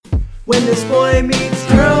When this boy meets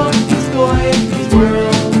girl, this boy meets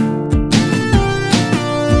world.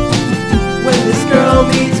 When this girl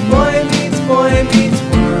meets boy meets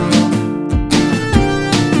world.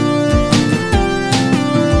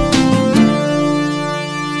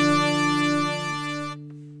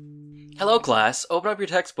 Hello, class. Open up your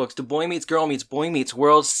textbooks to Boy Meets Girl Meets Boy Meets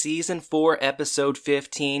World, Season 4, Episode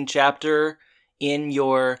 15, chapter in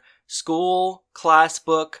your school class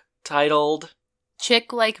book titled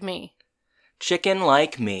Chick Like Me. Chicken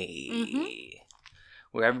Like Me. Mm-hmm.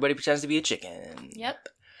 Where everybody pretends to be a chicken. Yep.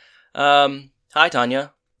 Hi,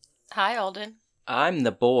 Tanya. Hi, Alden. I'm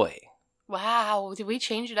the boy. Wow, did we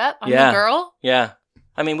change it up? I'm Yeah. the girl? Yeah.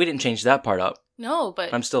 I mean, we didn't change that part up. No,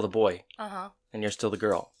 but... I'm still the boy, Uh-huh. and you're still the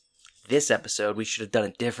girl. This episode, we should have done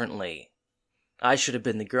it differently. I should have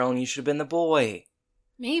been the girl, and you should have been the boy.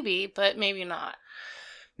 Maybe, but maybe not.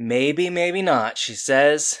 Maybe, maybe not, she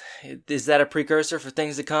says. Is that a precursor for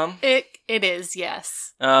things to come? It is,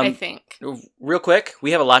 yes. I think. Real quick,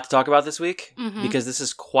 we have a lot to talk about this week, Mhm. because this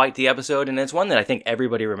is quite the episode, and it's one that I think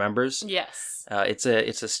everybody remembers. Yes. It's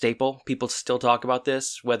a staple. People still talk about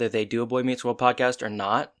this, whether they do a Boy Meets World podcast or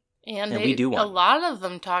not. And we do one. A lot of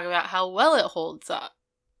them talk about how well it holds up.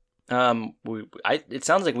 It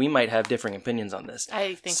sounds like we might have differing opinions on this.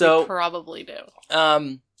 I think So- we probably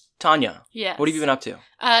do. Tanya, Yes. what have you been up to?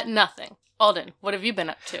 Nothing. Alden, what have you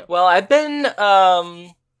been up to? Well, I've been,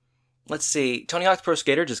 let's see, Tony Hawk's Pro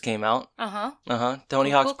Skater just came out. Uh-huh.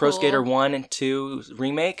 Tony Cool, Hawk's cool, Pro cool. Skater 1 and 2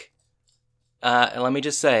 remake. And let me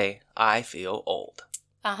just say, I feel old.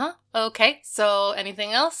 Uh-huh. Okay, so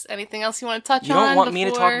anything else? Anything else you want to touch You on? don't want me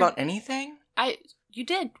to talk before- about anything? You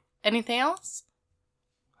did. Anything else?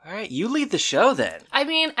 All right, you lead the show then. I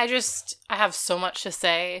mean, I have so much to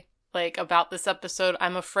say, about this episode.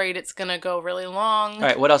 I'm afraid it's gonna go really long. All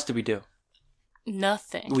right, what else did we do?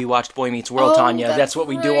 Nothing. We watched Boy Meets World, Oh, Tanya. That's that's what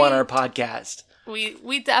we do on right. our podcast.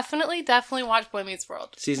 We definitely watched Boy Meets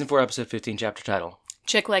World. Season 4, Episode 15, chapter title.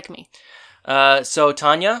 Chick Like Me. So,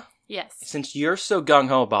 Tanya, Yes. since you're so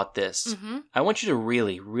gung-ho about this, Mm-hmm. I want you to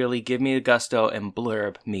really, really give me the gusto and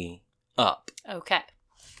blurb me up. Okay.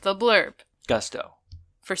 The blurb Gusto.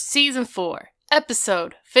 for Season 4,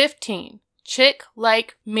 Episode 15, Chick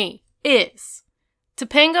Like Me, is...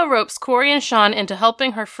 Topanga ropes Corey and Sean into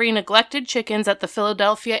helping her free neglected chickens at the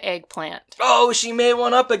Philadelphia egg plant. Oh, she made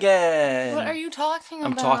one up again. What are you talking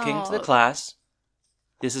about? I'm talking to the class.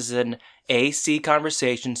 This is an AC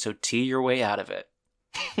conversation, so tee your way out of it.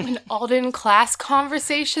 An Alden class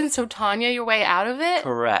conversation, so Tanya, your way out of it?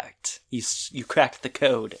 Correct. You cracked the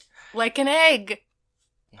code. Like an egg.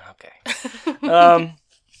 Okay.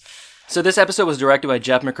 So this episode was directed by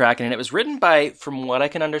Jeff McCracken, and it was written by, from what I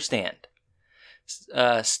can understand,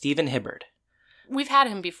 Stephen Hibbard. We've had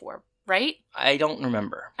him before, right? I don't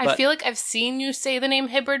remember. I but feel like I've seen you say the name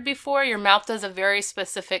Hibbard before. Your mouth does a very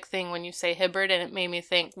specific thing when you say Hibbard, and it made me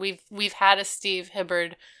think we've had a Steve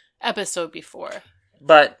Hibbard episode before.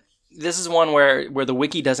 But this is one where the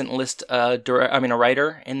wiki doesn't list a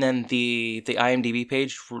writer, and then the IMDb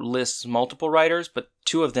page lists multiple writers, but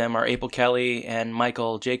two of them are April Kelly and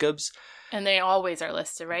Michael Jacobs. And they always are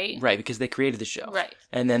listed, right? Right, because they created the show. Right.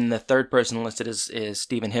 And then the third person listed is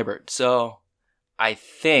Stephen Hibbard. So I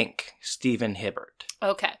think Stephen Hibbard.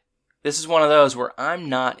 Okay. This is one of those where I'm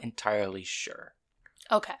not entirely sure.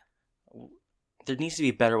 Okay. There needs to be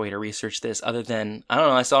a better way to research this other than, I don't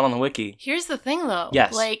know, I saw it on the wiki. Here's the thing, though.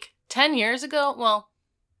 Yes. 10 years ago,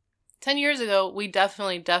 10 years ago, we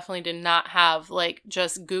definitely did not have,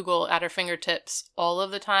 just Google at our fingertips all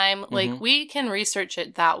of the time. Mhm. We can research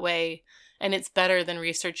it that way, and it's better than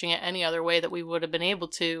researching it any other way that we would have been able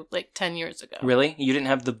to, 10 years ago. Really? You didn't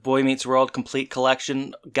have the Boy Meets World Complete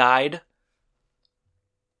Collection guide?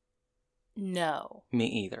 No. Me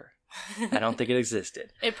either. I don't think it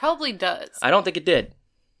existed. It probably does. I don't think it did.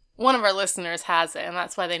 One of our listeners has it, and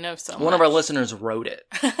that's why they know so much. One of our listeners wrote it.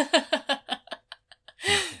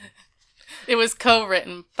 It was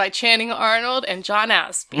co-written by Channing Arnold and John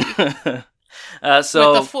Aspie.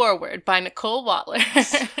 So, with the foreword by Nicole Watler.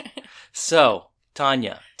 So,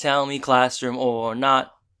 Tanya, tell me classroom or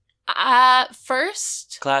not.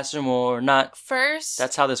 First. Classroom or not. First.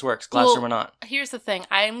 That's how this works. Classroom or not. Here's the thing.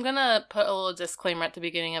 I'm going to put a little disclaimer at the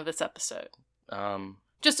beginning of this episode.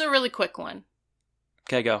 Just a really quick one.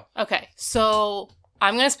 Okay, go. Okay, so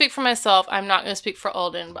I'm going to speak for myself. I'm not going to speak for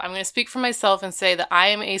Alden, but I'm going to speak for myself and say that I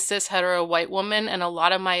am a cis hetero white woman, and a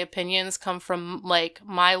lot of my opinions come from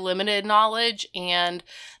my limited knowledge and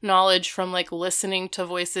knowledge from listening to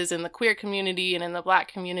voices in the queer community and in the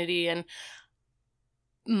Black community, and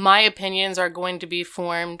my opinions are going to be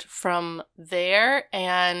formed from there.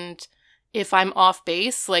 And if I'm off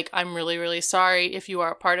base, like, I'm really, really sorry. If you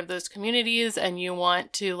are a part of those communities and you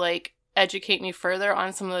want to, like, educate me further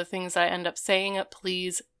on some of the things that I end up saying,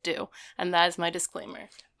 please do. And that is my disclaimer.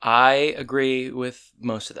 I agree with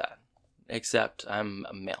most of that, except I'm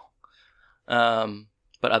a male.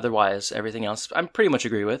 But otherwise, everything else I pretty much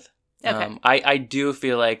agree with. Okay. I do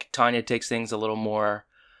feel like Tanya takes things a little more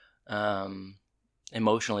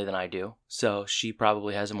emotionally than I do. So she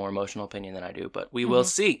probably has a more emotional opinion than I do, but we will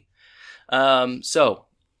see. So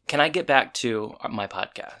can I get back to my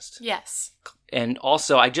podcast? Yes. And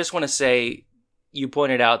also, I just want to say, you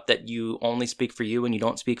pointed out that you only speak for you and you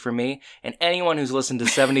don't speak for me. And anyone who's listened to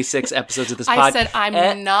 76 episodes of this podcast... I said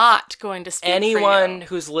I'm not going to speak for you. Anyone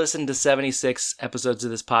who's listened to 76 episodes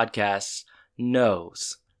of this podcast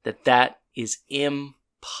knows that that is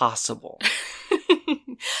impossible.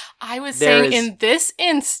 I was saying in this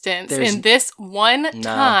instance, in this one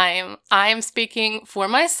time, I am speaking for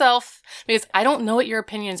myself because I don't know what your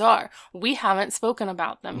opinions are. We haven't spoken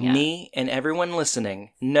about them yet. Me and everyone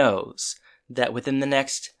listening knows that within the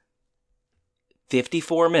next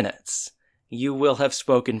 54 minutes, you will have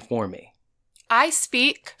spoken for me. I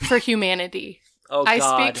speak for humanity. Oh, I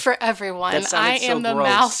God. speak for everyone. I am the gross.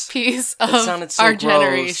 mouthpiece of so our gross.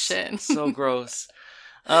 generation. So gross.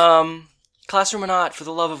 Classroom or not, for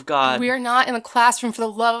the love of God. We are not in the classroom, for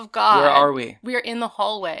the love of God. Where are we? We are in the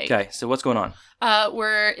hallway. Okay, so what's going on?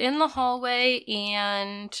 We're in the hallway,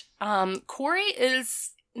 and Corey is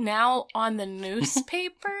now on the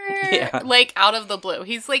newspaper. Yeah. Like, out of the blue.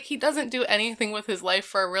 He's like, he doesn't do anything with his life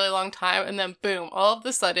for a really long time, and then boom, all of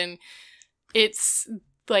a sudden, it's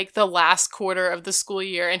like the last quarter of the school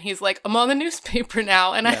year, and he's like, I'm on the newspaper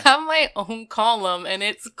now, and I have my own column, and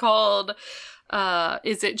it's called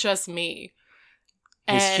Is It Just Me?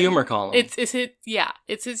 His humor column. It's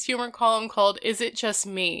his humor column called Is It Just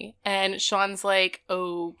Me? And Sean's like,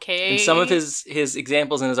 okay. And some of his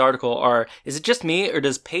examples in his article are, is it just me, or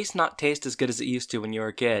does paste not taste as good as it used to when you were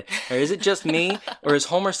a kid? Or is it just me, or is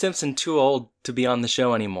Homer Simpson too old to be on the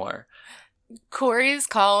show anymore? Corey's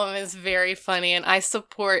column is very funny, and I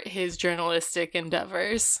support his journalistic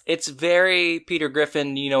endeavors. It's very Peter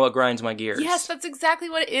Griffin, you know what grinds my gears. Yes, that's exactly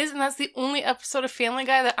what it is, and that's the only episode of Family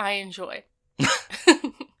Guy that I enjoy.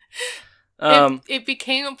 It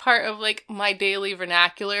became a part of, like, my daily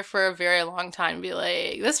vernacular for a very long time. Be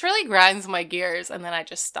like, this really grinds my gears, and then I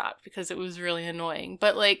just stopped because it was really annoying.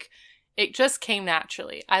 But, like, it just came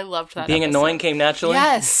naturally. I loved that Being episode. annoying came naturally?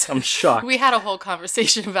 Yes. I'm shocked. We had a whole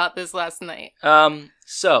conversation about this last night.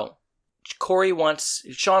 So,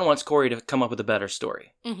 Sean wants Corey to come up with a better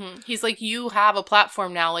story. Mm-hmm. He's like, you have a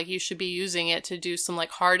platform now, like, you should be using it to do some,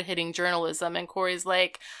 like, hard-hitting journalism. And Corey's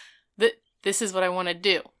like, this is what I want to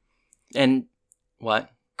do. And what?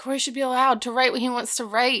 Corey should be allowed to write what he wants to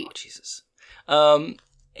write. Oh, Jesus.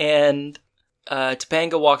 And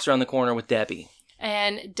Topanga walks around the corner with Debbie.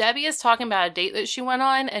 And Debbie is talking about a date that she went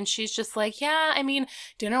on, and she's just like, yeah, I mean,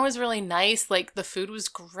 dinner was really nice, like, the food was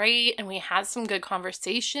great, and we had some good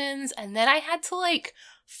conversations, and then I had to, like,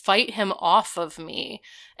 fight him off of me.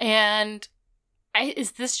 And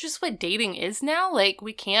is this just what dating is now? Like,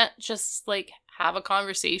 we can't just, like, have a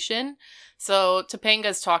conversation? So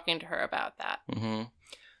Topanga's talking to her about that. Mm-hmm.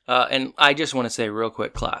 And I just want to say real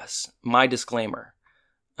quick, class, my disclaimer.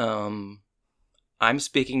 I'm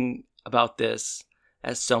speaking about this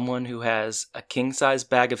as someone who has a king-size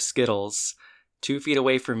bag of Skittles 2 feet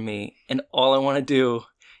away from me, and all I want to do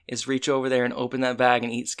is reach over there and open that bag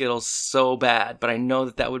and eat Skittles so bad, but I know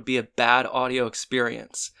that would be a bad audio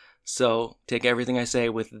experience. So take everything I say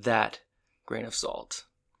with that grain of salt.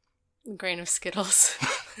 Grain of Skittles.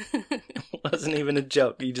 It wasn't even a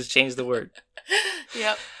joke. You just changed the word.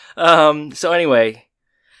 Yep. So anyway.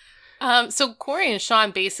 So Corey and Sean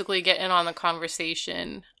basically get in on the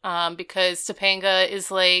conversation because Topanga is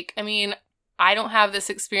like, I mean, I don't have this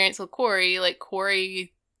experience with Corey. Like,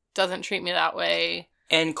 Corey doesn't treat me that way.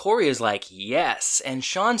 And Corey is like, yes. And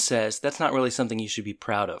Sean says, that's not really something you should be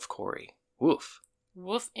proud of, Corey. Woof.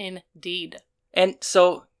 Woof indeed. And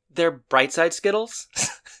so they're Brightside Skittles.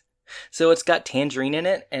 So it's got tangerine in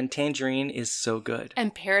it, and tangerine is so good.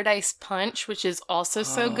 And Paradise Punch, which is also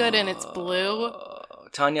so good, and it's blue.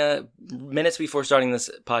 Tanya, minutes before starting this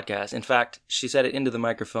podcast, in fact, she said it into the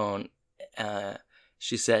microphone.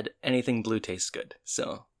 She said, anything blue tastes good.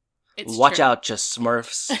 So It's watch true. out, just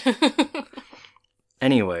Smurfs.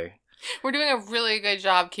 Anyway. We're doing a really good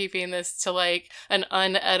job keeping this to, like, an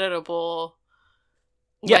uneditable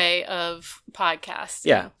way of podcasting.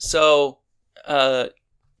 Yeah. So,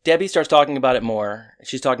 Debbie starts talking about it more.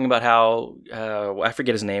 She's talking about how, I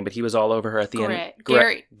forget his name, but he was all over her at the end.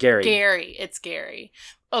 Gary. Gary. Gary. It's Gary.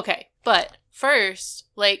 Okay. But first,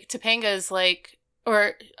 like, Topanga's like,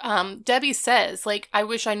 or Debbie says, like, I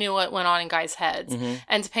wish I knew what went on in guys' heads. Mm-hmm.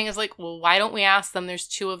 And Topanga's like, well, why don't we ask them? There's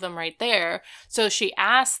 2 of them right there. So she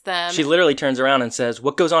asks them. She literally turns around and says,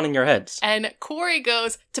 "What goes on in your heads?" And Corey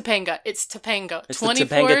goes, Topanga. It's Topanga. It's the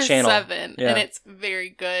Topanga channel. 24/7. Yeah. And it's very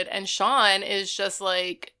good. And Sean is just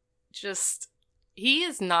like, he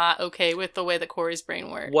is not okay with the way that Corey's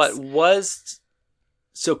brain works.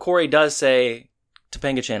 So Corey does say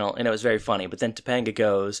Topanga channel, and it was very funny, but then Topanga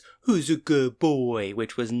goes, "Who's a good boy?"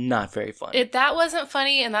 which was not very funny. That wasn't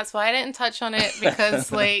funny, and that's why I didn't touch on it, because,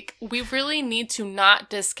 like, we really need to not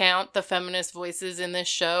discount the feminist voices in this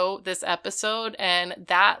show, this episode, and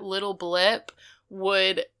that little blip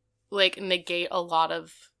would, like, negate a lot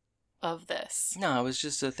of this. No, it was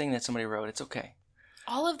just a thing that somebody wrote. It's okay.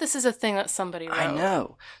 All of this is a thing that somebody wrote. I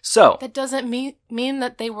know. So That doesn't mean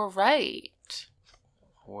that they were right.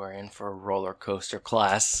 we're in for a roller coaster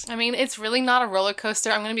class. I mean, it's really not a roller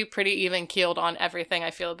coaster. I'm going to be pretty even keeled on everything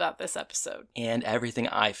I feel about this episode. And everything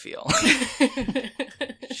I feel.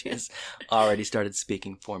 She has already started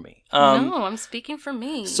speaking for me. No, I'm speaking for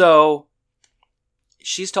me. So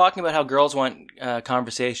she's talking about how girls want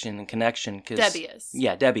conversation and connection. Debbie is.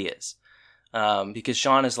 Yeah, Debbie is. Because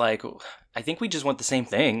Sean is like, I think we just want the same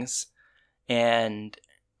things. And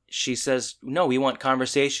she says, no, we want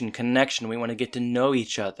conversation, connection. We want to get to know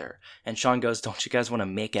each other. And Sean goes, don't you guys want to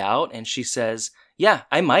make out? And she says, yeah,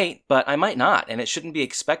 I might, but I might not. And it shouldn't be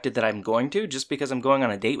expected that I'm going to just because I'm going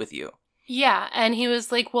on a date with you. Yeah, and he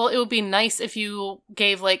was like, well, it would be nice if you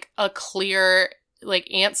gave, like, a clear,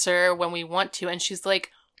 like, answer when we want to. And she's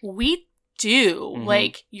like, we do. Mhm.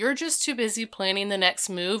 Like, you're just too busy planning the next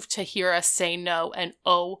move to hear us say no. And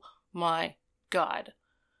oh my God.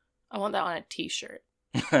 I want that on a t-shirt.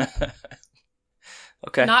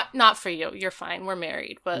 Okay. Not for you. You're fine. We're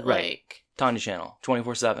married. But, Right. like... Tanya Channel,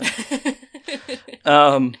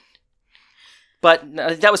 24/7. But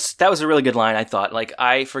that was a really good line, I thought. Like,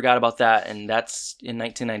 I forgot about that, and that's in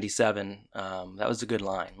 1997. That was a good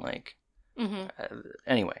line. Like,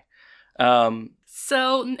 anyway.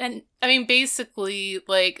 So, and I mean, basically,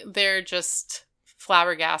 like, they're just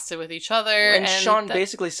flabbergasted with each other. And Sean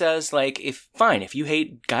basically says, like, if you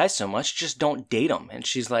hate guys so much, just don't date them. And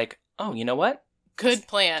she's like, oh, you know what? Good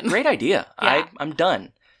plan. Great idea. Yeah. I'm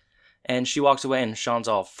done. And she walks away, and Sean's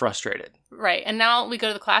all frustrated. Right. And now we go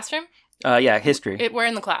to the classroom. Yeah, history. We're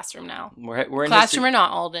in the classroom now. We're in Classroom history. or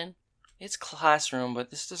not, Alden? It's classroom,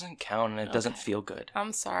 but this doesn't count, and it doesn't feel good.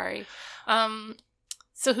 I'm sorry.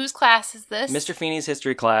 So whose class is this? Mr. Feeney's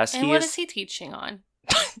history class. And what is he teaching on?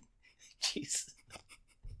 Jeez.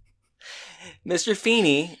 Mr.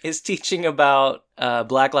 Feeney is teaching about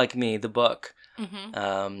Black Like Me, the book,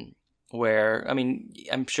 where, I mean,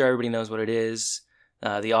 I'm sure everybody knows what it is.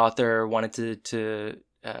 The author wanted to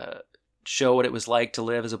show what it was like to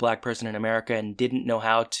live as a black person in America and didn't know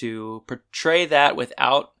how to portray that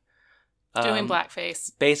without... doing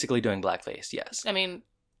blackface. Basically doing blackface, yes. I mean,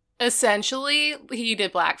 essentially, he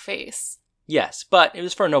did blackface. Yes, but it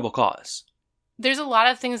was for a noble cause. There's a lot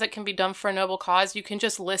of things that can be done for a noble cause. You can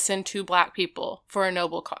just listen to black people for a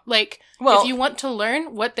noble cause. Like, if you want to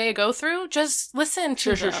learn what they go through, just listen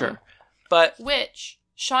to them. Sure. But Which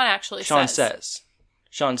Sean actually says.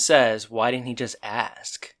 Sean says, why didn't he just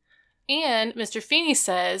ask? And Mr. Feeney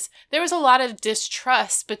says there was a lot of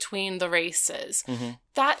distrust between the races. Mm-hmm.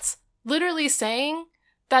 That's literally saying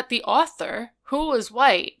that the author, who was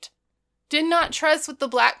white, did not trust what the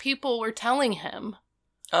black people were telling him.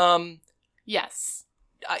 Yes.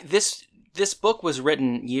 This book was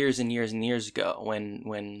written years and years and years ago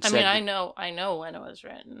when I know when it was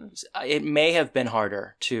written. It may have been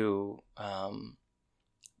harder for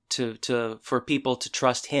people to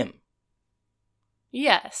trust him.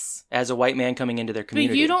 Yes. As a white man coming into their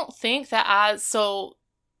community. But you don't think that so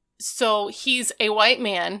he's a white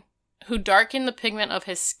man who darkened the pigment of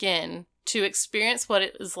his skin to experience what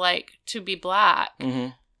it is like to be black.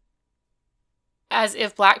 Mm-hmm. As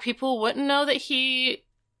if black people wouldn't know that he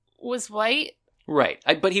was white. Right.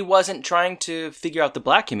 But he wasn't trying to figure out the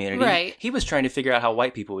black community. Right. He was trying to figure out how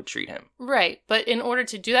white people would treat him. Right. But in order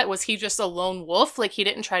to do that, was he just a lone wolf? Like, he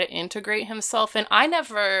didn't try to integrate himself? And I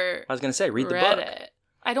never... I was going to say, read the read book. It.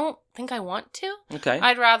 I don't think I want to. Okay.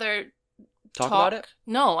 I'd rather... Talk about it?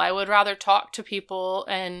 No, I would rather talk to people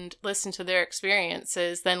and listen to their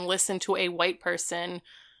experiences than listen to a white person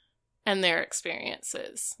and their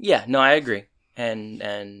experiences. Yeah, no, I agree.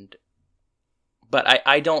 But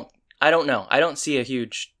I don't know. I don't see a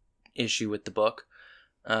huge issue with the book.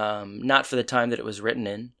 Not for the time that it was written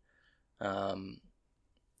in. I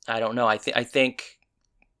don't know. I think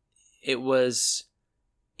it was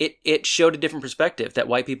it showed a different perspective that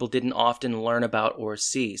white people didn't often learn about or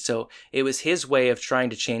see. So it was his way of trying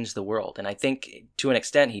to change the world. And I think to an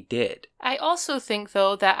extent he did. I also think,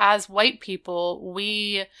 though, that as white people,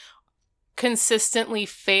 we consistently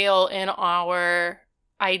fail in our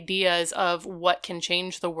ideas of what can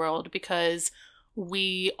change the world because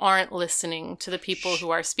we aren't listening to the people who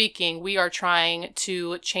are speaking. We are trying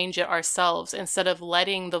to change it ourselves instead of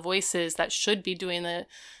letting the voices that should be doing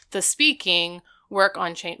the speaking work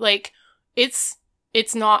on change. Like, it's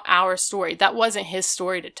not our story. That wasn't his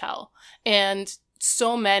story to tell. And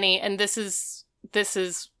so many, and this is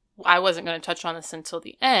I wasn't going to touch on this until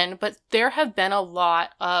the end, but there have been a lot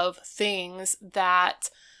of things that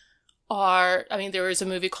are, I mean, there was a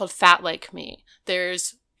movie called Fat Like Me.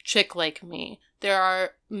 There's Chick Like Me. There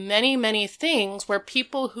are many, many things where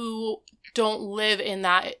people who don't live in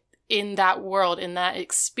that world, in that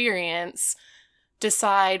experience,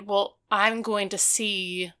 decide, well, I'm going to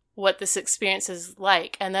see what this experience is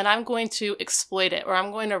like, and then I'm going to exploit it, or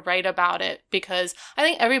I'm going to write about it, because I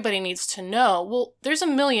think everybody needs to know, well, there's a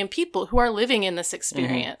million people who are living in this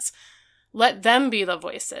experience. Mm-hmm. Let them be the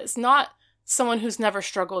voices, not someone who's never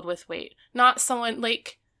struggled with weight, not someone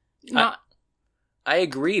I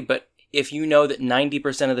agree, but if you know that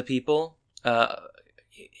 90% of the people,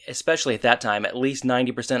 especially at that time, at least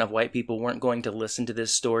 90% of white people weren't going to listen to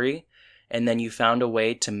this story, and then you found a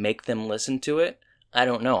way to make them listen to it, I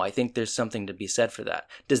don't know. I think there's something to be said for that.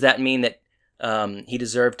 Does that mean that he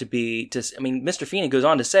deserved to be... Mr. Feeney goes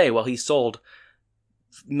on to say, well, he sold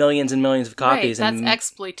millions and millions of copies. Right, that's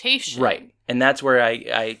exploitation. Right. And that's where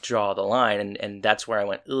I draw the line, and that's where I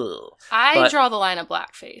went, ugh. I draw the line of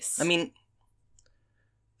blackface. I mean,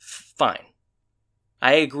 fine.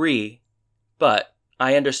 I agree, but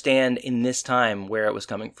I understand in this time where it was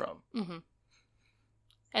coming from. Mm-hmm.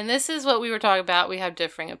 And this is what we were talking about. We have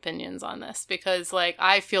differing opinions on this because,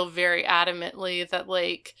 I feel very adamantly that,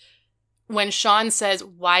 when Sean says,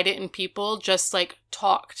 why didn't people just,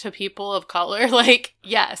 talk to people of color?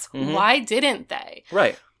 Yes, mm-hmm. Why didn't they?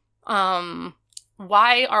 Right.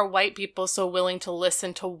 Why are white people so willing to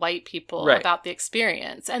listen to white people about the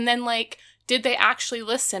experience? And then, did they actually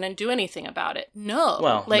listen and do anything about it? No.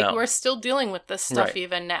 Well, no. We're still dealing with this stuff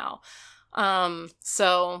even now.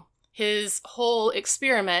 So... his whole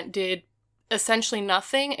experiment did essentially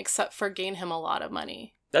nothing except for gain him a lot of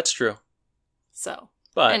money. That's true. So,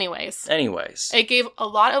 but anyways. It gave a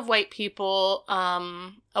lot of white people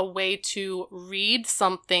a way to read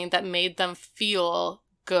something that made them feel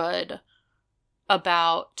good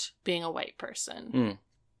about being a white person. Mm.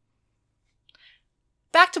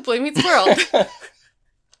 Back to Boy Meets World.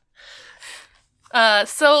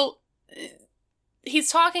 So...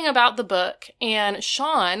 he's talking about the book, and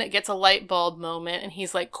Sean gets a light bulb moment, and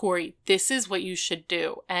he's like, Corey, this is what you should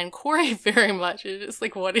do. And Corey very much is just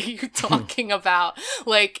like, what are you talking about?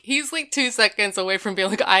 He's 2 seconds away from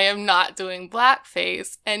being like, I am not doing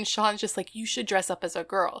blackface. And Sean's just like, you should dress up as a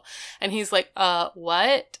girl. And he's like,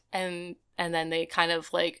 what? And then they kind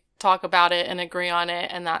of talk about it and agree on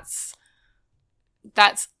it, and that's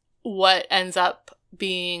what ends up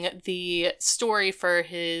being the story for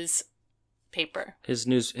his paper.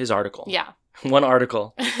 His article. Yeah. One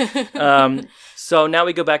article. So now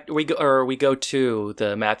we go to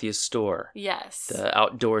the Matthews store. Yes. The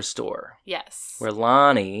outdoor store. Yes. Where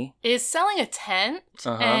Lonnie is selling a tent,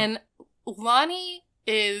 and Lonnie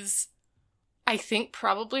is, I think,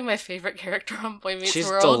 probably my favorite character on Boy Meets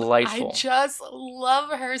World. She's delightful. I just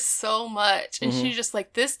love her so much. And mm-hmm. she's just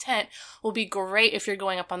like, this tent will be great if you're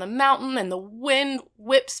going up on the mountain and the wind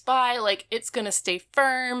whips by. It's going to stay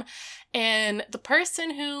firm. And the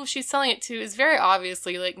person who she's selling it to is very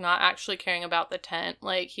obviously, not actually caring about the tent.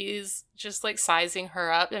 He's just, sizing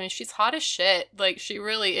her up. I mean, she's hot as shit. She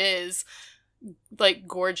really is,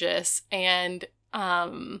 gorgeous. And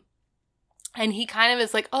he kind of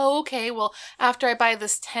is like, oh, okay, well, after I buy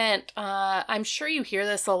this tent, I'm sure you hear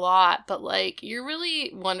this a lot, but, you're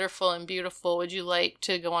really wonderful and beautiful. Would you like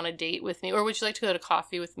to go on a date with me? Or would you like to go to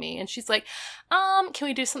coffee with me? And she's like, can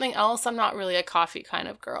we do something else? I'm not really a coffee kind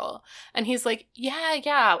of girl. And he's like,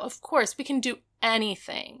 yeah, of course, we can do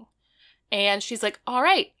anything. And she's like, all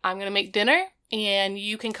right, I'm going to make dinner. And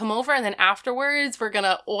you can come over, and then afterwards, we're going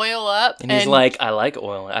to oil up. And he's like, I like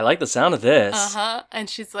oil. I like the sound of this. Uh-huh. And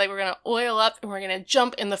she's like, we're going to oil up, and we're going to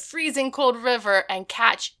jump in the freezing cold river and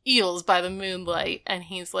catch eels by the moonlight. And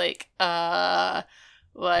he's like,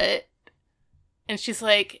 what? And she's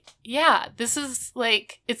like, yeah, this is,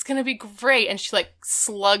 it's going to be great. And she,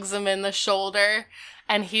 slugs him in the shoulder.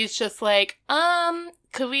 And he's just like,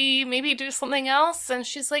 could we maybe do something else? And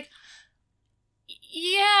she's like,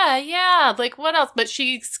 Yeah. Like, what else? But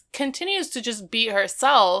she continues to just be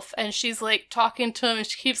herself, and she's, like, talking to him, and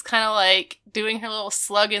she keeps kind of, like, doing her little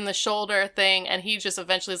slug in the shoulder thing, and he just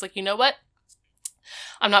eventually is like, you know what?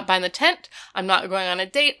 I'm not buying the tent. I'm not going on a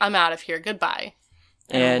date. I'm out of here. Goodbye.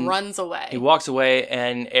 And runs away. He walks away,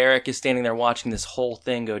 and Eric is standing there watching this whole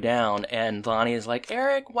thing go down. And Lonnie is like,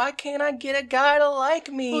 Eric, why can't I get a guy to like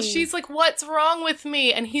me? Well, she's like, what's wrong with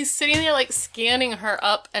me? And he's sitting there, like, scanning her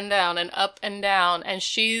up and down and up and down. And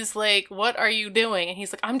she's like, what are you doing? And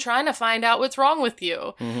he's like, I'm trying to find out what's wrong with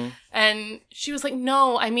you. Mm-hmm. And she was like,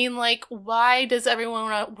 no, I mean, like, why does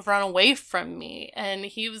everyone run away from me? And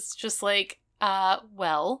he was just like,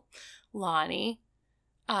 well, Lonnie,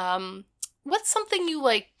 what's something you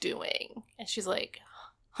like doing? And she's like,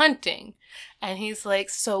 hunting. And he's like,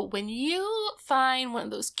 so when you find one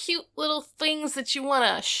of those cute little things that you want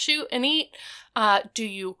to shoot and eat, do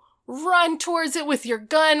you run towards it with your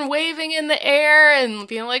gun waving in the air and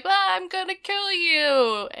being like, I'm gonna kill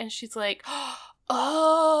you? And she's like,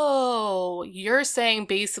 oh, you're saying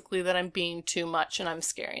basically that I'm being too much and I'm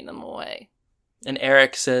scaring them away. And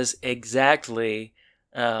Eric says, exactly.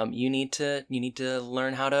 You need to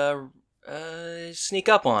learn how to sneak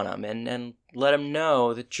up on them and let them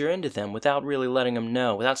know that you're into them without really letting them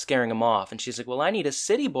know, without scaring them off. And she's like, well, I need a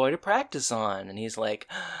city boy to practice on. And he's like,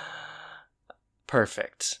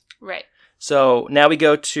 perfect. Right. So now we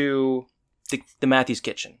go to the Matthews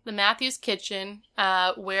kitchen. The Matthews kitchen,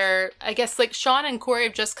 where I guess, like, Sean and Corey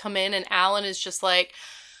have just come in, and Alan is just like,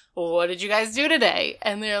 what did you guys do today?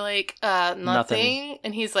 And they're like, nothing.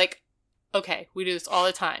 And he's like, okay, we do this all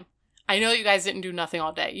the time. I know you guys didn't do nothing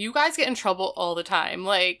all day. You guys get in trouble all the time.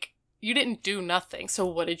 Like, you didn't do nothing. So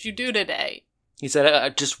what did you do today? He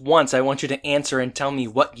said, just once, I want you to answer and tell me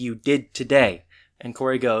what you did today. And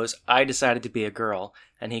Corey goes, I decided to be a girl.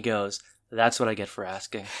 And he goes, that's what I get for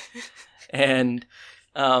asking. And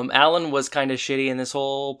Alan was kind of shitty in this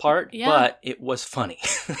whole part, but it was funny.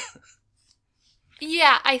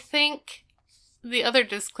 Yeah, I think the other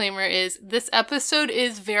disclaimer is this episode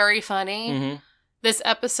is very funny. Mm-hmm. This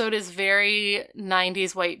episode is very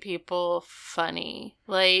 90s white people funny.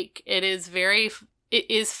 Like, it is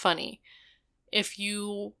funny. If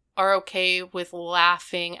you are okay with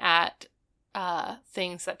laughing at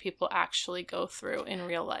things that people actually go through in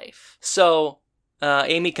real life. So,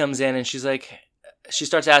 Amy comes in and she's like, she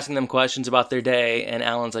starts asking them questions about their day, and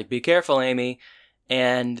Alan's like, be careful, Amy.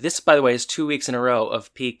 And this, by the way, is 2 weeks in a row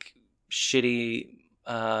of peak shitty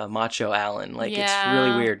macho Alan. Like, it's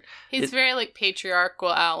really weird. He's very, like,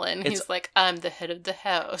 patriarchal Alan. He's like, I'm the head of the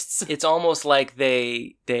house. It's almost like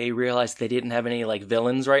they realized they didn't have any, like,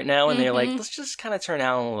 villains right now, and they're like, let's just kind of turn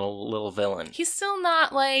Alan a little villain. He's still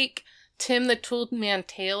not, like, Tim the Toolman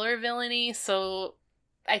Taylor villainy, so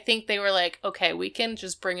I think they were like, okay, we can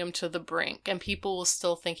just bring him to the brink, and people will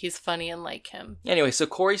still think he's funny and like him. Anyway, so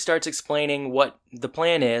Corey starts explaining what the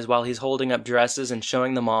plan is while he's holding up dresses and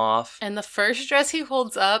showing them off. And the first dress he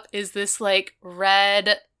holds up is this, like,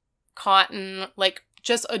 red cotton, like,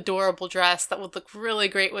 just adorable dress that would look really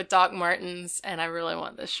great with Doc Martens, and I really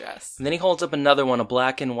want this dress. And then he holds up another one, a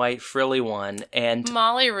black and white frilly one, and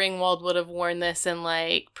Molly Ringwald would have worn this in,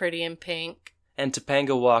 like, Pretty in Pink. And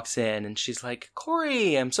Topanga walks in, and she's like,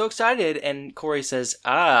 Corey, I'm so excited. And Corey says,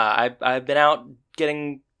 I've been out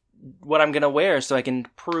getting what I'm going to wear so I can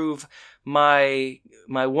prove my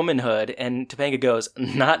womanhood. And Topanga goes,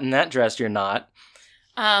 not in that dress, you're not.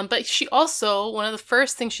 But she also, one of the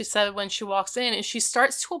first things she said when she walks in is she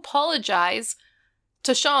starts to apologize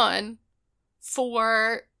to Sean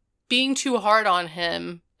for being too hard on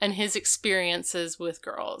him and his experiences with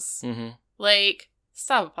girls. Mm-hmm. Like,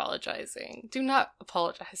 stop apologizing. Do not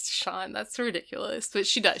apologize to Sean. That's ridiculous. But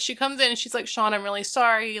she does. She comes in and she's like, Sean, I'm really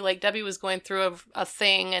sorry. Like, Debbie was going through a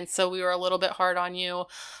thing, and so we were a little bit hard on you.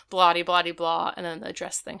 Blah, blah, blah, blah. And then the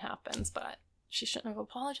dress thing happens, but she shouldn't have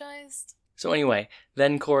apologized. So anyway,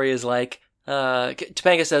 then Corey is like,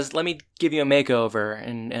 Topanga says, let me give you a makeover,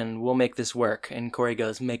 and we'll make this work. And Corey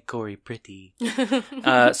goes, make Corey pretty.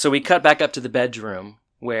 So we cut back up to the bedroom,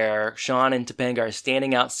 where Sean and Topanga are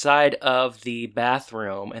standing outside of the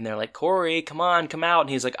bathroom, and they're like, Corey, come on, come out. And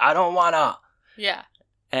he's like, I don't wanna. Yeah.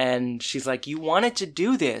 And she's like, you wanted to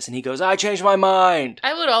do this. And he goes, I changed my mind.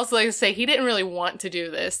 I would also like to say he didn't really want to do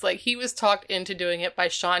this. Like, he was talked into doing it by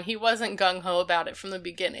Sean. He wasn't gung-ho about it from the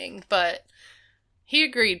beginning, but he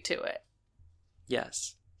agreed to it.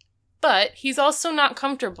 Yes. But he's also not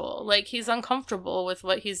comfortable. Like, he's uncomfortable with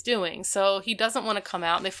what he's doing. So he doesn't want to come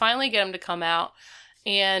out. And they finally get him to come out.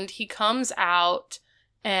 And he comes out,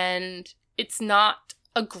 and it's not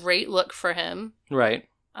a great look for him. Right.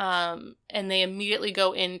 And they immediately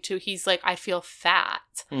go into, he's like, I feel fat.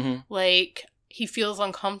 Mm-hmm. Like, he feels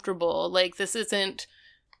uncomfortable. Like, this isn't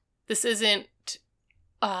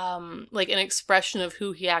like an expression of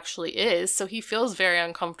who he actually is. So he feels very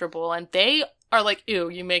uncomfortable, and they are like, ew,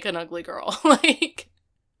 you make an ugly girl.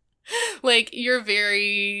 like you're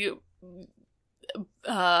very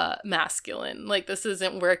masculine. Like, this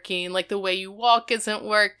isn't working. Like, the way you walk isn't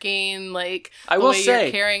working. Like, I the will way say,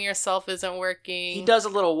 you're carrying yourself isn't working. he does a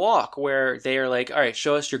little walk where they are like, all right,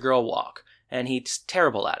 show us your girl walk. And he's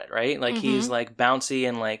terrible at it, right? Like, he's like bouncy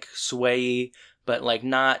and like swayy, but like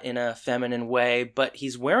not in a feminine way, but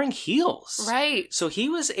he's wearing heels. Right. So he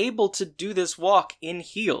was able to do this walk in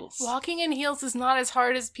heels. Walking in heels is not as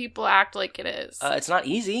hard as people act like it is. It's not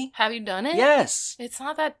easy. Have you done it? Yes. It's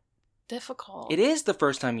not that difficult. It is the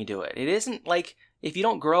first time you do it. It isn't like, if you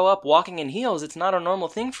don't grow up walking in heels, it's not a normal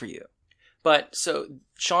thing for you. But so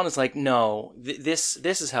Sean is like, no, this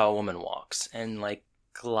is how a woman walks, and like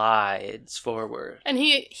glides forward. And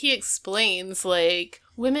he explains, like,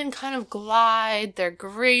 women kind of glide, they're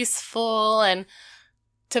graceful, and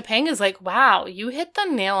Topanga's like, wow, you hit the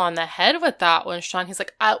nail on the head with that one, Sean. He's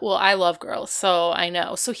like, I love girls, so I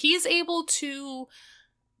know. So he's able to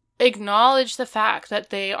acknowledge the fact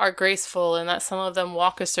that they are graceful and that some of them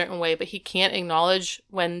walk a certain way, but he can't acknowledge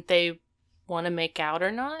when they want to make out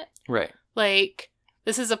or not. Right. Like,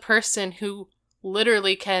 this is a person who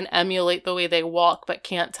literally can emulate the way they walk, but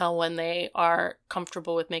can't tell when they are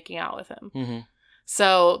comfortable with making out with him. Mm-hmm.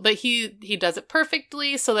 So, but he does it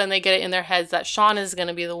perfectly, so then they get it in their heads that Sean is going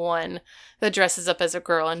to be the one that dresses up as a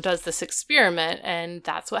girl and does this experiment, and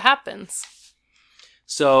that's what happens.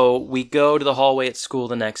 So we go to the hallway at school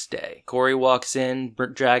the next day. Corey walks in,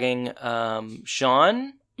 dragging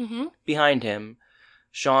Sean behind him.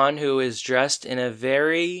 Sean, who is dressed in a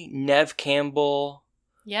very Neve Campbell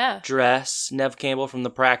dress. Neve Campbell from The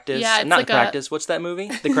Practice. Yeah, it's not like The Practice. What's that movie?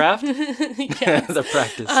 The Craft? Yes. The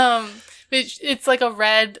Practice. It's like a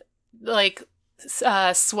red, like,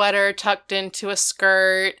 sweater tucked into a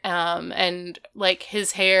skirt, and like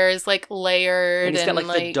his hair is like layered, and he's got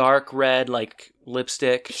like the dark red like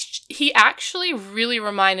lipstick. He actually really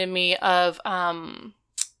reminded me of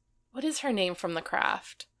what is her name from The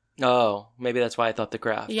Craft? Oh, maybe that's why I thought The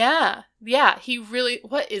Craft. Yeah. He really.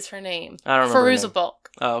 What is her name? I don't remember. Fairuza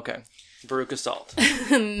Balk. Oh, okay. Veruca Salt.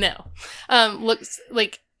 No, looks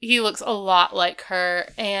like he looks a lot like her,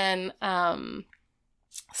 and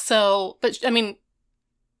so, but I mean,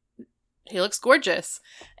 he looks gorgeous,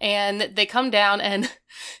 and they come down, and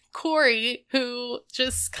Corey, who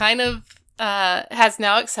just kind of has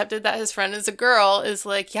now accepted that his friend is a girl, is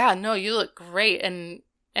like, yeah, no, you look great, and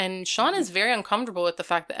Sean is very uncomfortable with the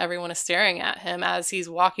fact that everyone is staring at him as he's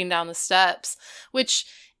walking down the steps, which,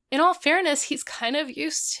 in all fairness, he's kind of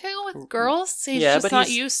used to with girls. He's just not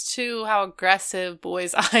used to how aggressive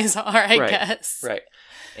boys' eyes are, I guess. Right.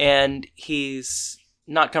 And he's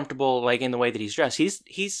not comfortable like in the way that he's dressed.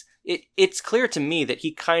 It's clear to me that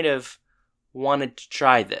he kind of wanted to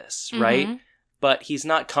try this, right? But he's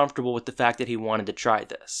not comfortable with the fact that he wanted to try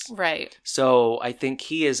this. Right. So I think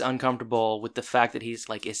he is uncomfortable with the fact that he's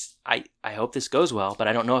like, I hope this goes well, but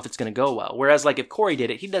I don't know if it's going to go well. Whereas like if Corey did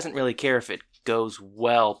it, he doesn't really care if it goes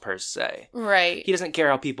well per se. Right. He doesn't care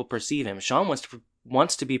how people perceive him. Sean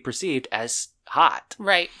wants to be perceived as hot.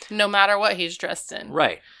 Right. No matter what he's dressed in.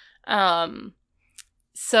 Right.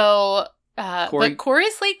 So but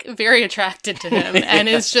Corey's like very attracted to him and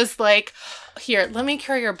is just like, here, let me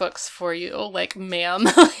carry your books for you, like, ma'am.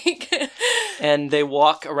 And they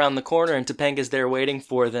walk around the corner and Topanga's there waiting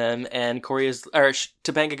for them, and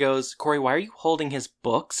Topanga goes, Corey, why are you holding his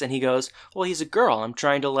books? And he goes, well, he's a girl. I'm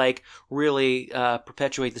trying to like really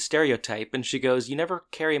perpetuate the stereotype. And she goes, you never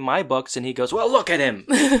carry my books. And he goes, well, look at him.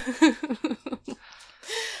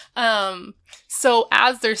 So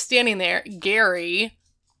as they're standing there, Gary,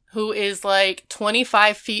 who is like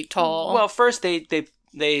 25 feet tall. Well, first they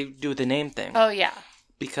do the name thing. Oh, yeah.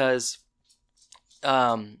 Because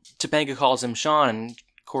Topanga calls him Sean, and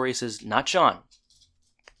Corey says, not Sean.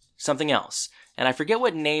 Something else. And I forget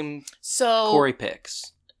what name Corey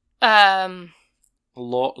picks.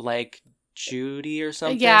 Like Judy or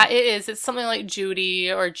something? Yeah, it is. It's something like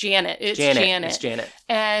Judy or Janet. It's Janet. It's Janet.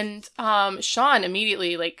 And Sean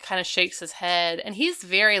immediately like kind of shakes his head, and he's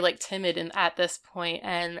very like timid at this point.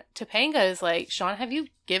 And Topanga is like, Sean, have you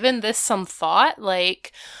given this some thought?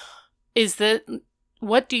 Like,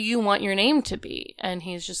 what do you want your name to be? And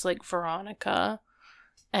he's just like, Veronica.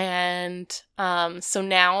 And so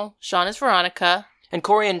now Sean is Veronica. And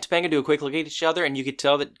Corey and Topanga do a quick look at each other, and you could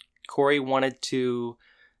tell that Corey wanted to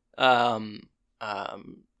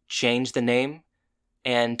change the name,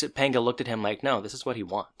 and Topanga looked at him like, no, this is what he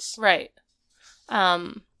wants. Right.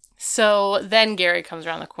 So then Gary comes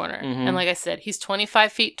around the corner. Mhm. And like I said, he's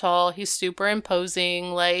 25 feet tall. He's super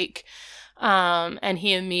imposing. Like, and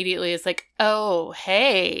he immediately is like, oh,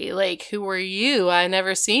 hey, like, who are you? I've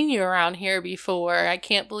never seen you around here before. I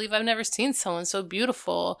can't believe I've never seen someone so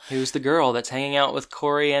beautiful. Who's the girl that's hanging out with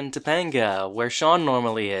Corey and Topanga, where Sean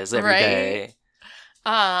normally is every Right. day?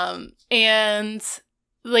 And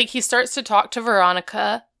like he starts to talk to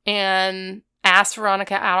Veronica and asks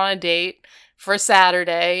Veronica out on a date for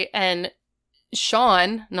Saturday, and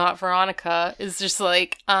Sean, not Veronica, is just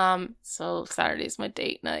like, so Saturday's my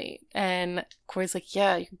date night. And Corey's like,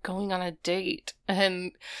 yeah, you're going on a date.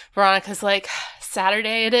 And Veronica's like,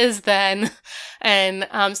 Saturday it is then. And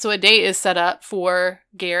so a date is set up for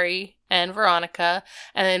Gary and Veronica,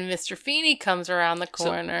 and then Mr. Feeney comes around the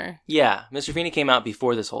corner. Yeah, Mr. Feeney came out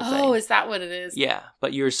before this whole thing. Oh, is that what it is? Yeah,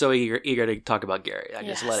 but you were so eager to talk about Gary. I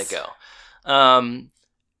just let it Yes. go.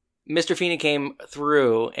 Mr. Feeney came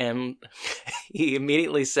through and he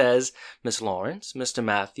immediately says, Miss Lawrence, Mr.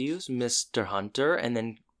 Matthews, Mr. Hunter, and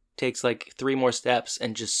then takes like 3 more steps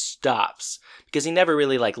and just stops because he never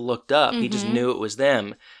really like looked up. He just Mhm. knew it was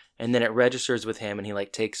them. And then it registers with him and he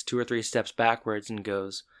like takes 2 or 3 steps backwards and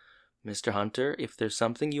goes, Mr. Hunter, if there's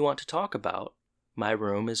something you want to talk about, my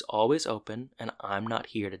room is always open and I'm not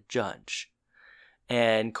here to judge.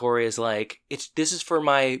 And Corey is like, this is for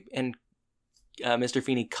my, and Mr.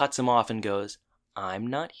 Feeney cuts him off and goes, I'm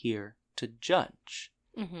not here to judge.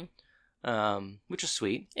 Which is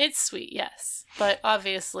sweet. It's sweet, yes. But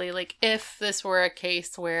obviously, like, if this were a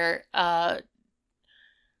case where a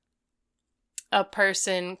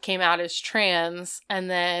person came out as trans and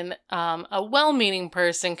then a well-meaning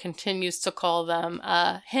person continues to call them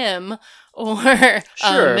him or Sure,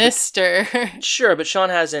 but- Mr. Sure, but Sean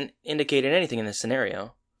hasn't indicated anything in this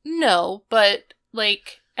scenario. No, but,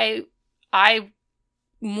 like, I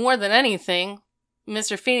more than anything,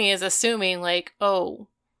 Mr. Feeney is assuming, like, oh,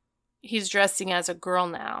 he's dressing as a girl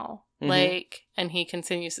now. Mhm. Like, and he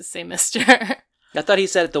continues to say Mr. I thought he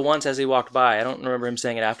said it the once as he walked by. I don't remember him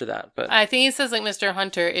saying it after that, but I think he says, like, Mr.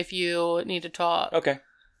 Hunter, if you need to talk. okay.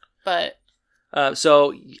 But,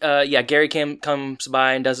 Gary comes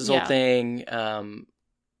by and does his Yeah. whole thing.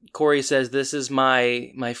 Corey says, this is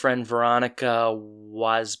my friend Veronica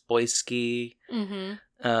Wozboyski.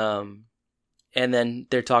 And then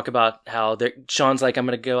they talk about how Sean's like, I'm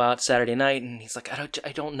going to go out Saturday night. And he's like,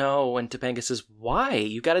 I don't know. And Topanga says, why?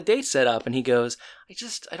 You got a date set up. And he goes,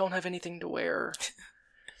 I don't have anything to wear.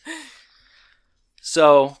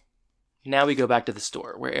 So now we go back to the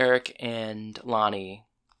store where Eric and Lonnie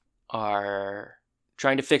are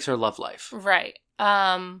trying to fix her love life. right.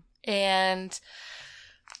 And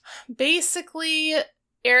basically,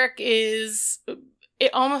 Eric is...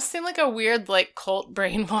 It almost seemed like a weird, like, cult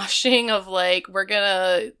brainwashing of, like, we're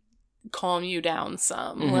gonna calm you down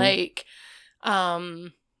some. Mhm. Like,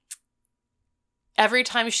 every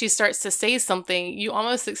time she starts to say something, you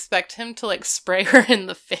almost expect him to, like, spray her in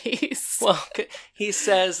the face. Well, he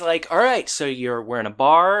says, like, all right, so we're in a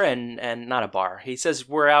bar and not a bar. He says,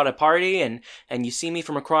 we're out at a party and you see me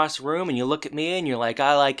from across the room and you look at me and you're like,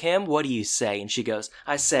 I like him. What do you say? And she goes,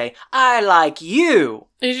 I say, I like you.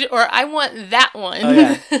 Or I want that one. Oh,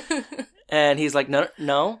 yeah. And he's like,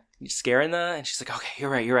 no, you're scaring and she's like, okay,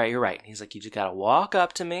 you're right. And he's like, you just gotta walk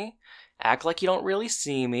up to me, act like you don't really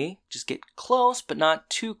see me, just get close, but not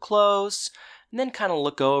too close, and then kind of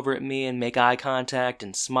look over at me and make eye contact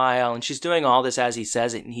and smile. And she's doing all this as he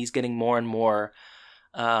says it, and he's getting more and more,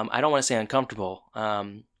 I don't want to say uncomfortable,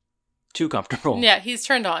 too comfortable. Yeah, he's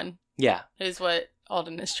turned on, Yeah. is what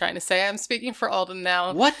Alden is trying to say. I'm speaking for Alden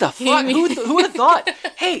now. What the fuck? Who would have thought?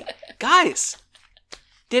 Hey, guys,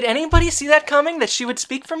 did anybody see that coming, that she would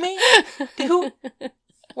speak for me?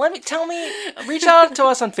 Reach out to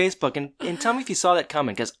us on Facebook and tell me if you saw that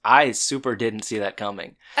coming, because I super didn't see that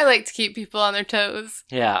coming. I like to keep people on their toes.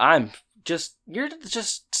 Yeah, you're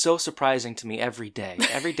just so surprising to me every day.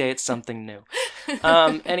 Every day it's something new.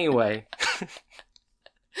 Anyway.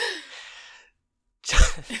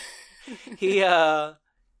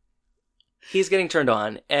 He's getting turned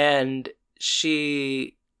on, and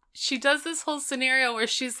she does this whole scenario where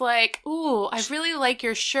she's like, ooh, I really like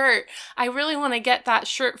your shirt. I really want to get that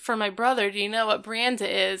shirt for my brother. Do you know what brand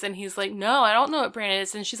it is? And he's like, no, I don't know what brand it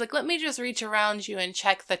is. And she's like, let me just reach around you and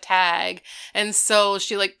check the tag. And so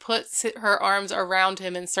she like puts her arms around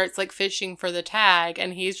him and starts like fishing for the tag.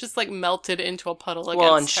 And he's just like melted into a puddle against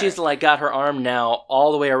Well, and her. she's like got her arm now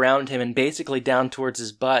all the way around him and basically down towards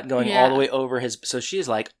his butt, going all the way over his. So she's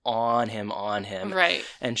like on him. Right.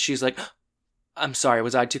 And she's like, I'm sorry,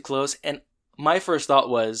 was I too close? And my first thought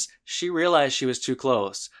was, she realized she was too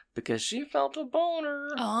close. because she felt a boner.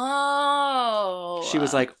 Oh. She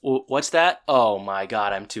was like, what's that? Oh my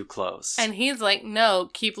God, I'm too close. And he's like, no,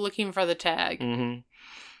 keep looking for the tag.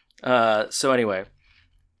 Mm-hmm. So anyway,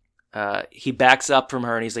 he backs up from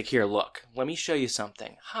her and he's like, here, look, let me show you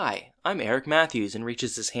something. Hi, I'm Eric Matthews, and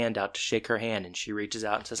reaches his hand out to shake her hand, and she reaches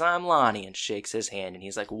out and says, I'm Lonnie, and shakes his hand, and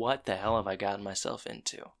he's like, what the hell have I gotten myself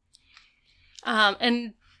into?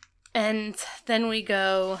 And then we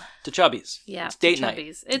go to Chubby's. Yeah, it's date night.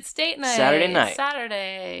 Chubby's. It's date night. Saturday night.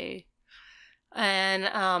 Saturday.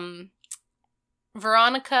 And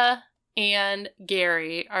Veronica and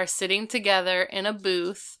Gary are sitting together in a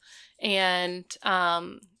booth, and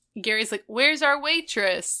Gary's like, where's our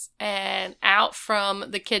waitress? And out from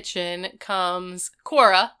the kitchen comes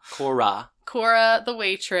Cora. Cora, the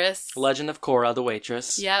waitress. Legend of Cora, the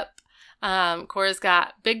waitress. Yep. Cora's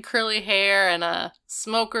got big curly hair and a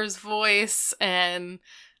smoker's voice, and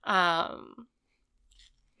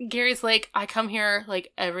Gary's like, I come here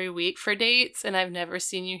like every week for dates, and I've never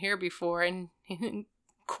seen you here before. And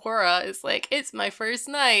Cora is like, it's my first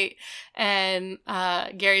night. And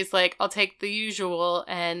Gary's like, I'll take the usual.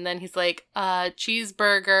 And then he's like,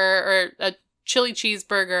 cheeseburger, or a chili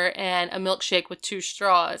cheeseburger and a milkshake with 2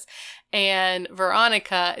 straws. And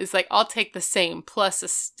Veronica is like, I'll take the same plus a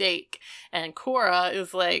steak. And Cora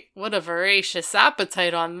is like, what a voracious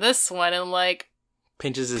appetite on this one. And like,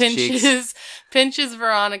 pinches cheeks. Pinches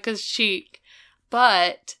Veronica's cheek.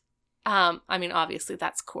 But, I mean, obviously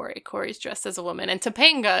that's Corey. Corey's dressed as a woman. And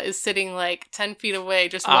Topanga is sitting like 10 feet away,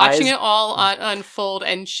 just watching it all unfold.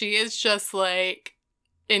 And she is just like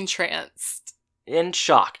entranced. And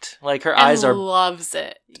shocked. Like, her eyes are... loves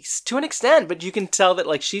it. To an extent, but you can tell that,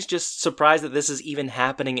 like, she's just surprised that this is even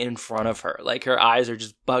happening in front of her. Like, her eyes are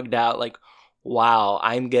just bugged out, like, wow,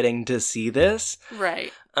 I'm getting to see this?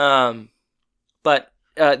 Right. But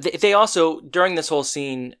they also, during this whole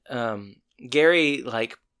scene, Gary,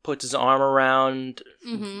 like, puts his arm around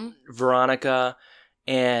Veronica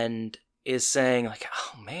and is saying, like,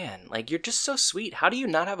 oh, man, like, you're just so sweet. How do you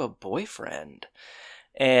not have a boyfriend?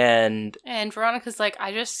 And Veronica's like,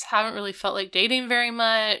 I just haven't really felt like dating very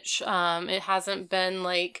much. It hasn't been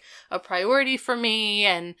like a priority for me.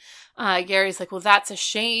 And Gary's like, well, that's a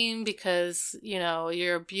shame because, you know,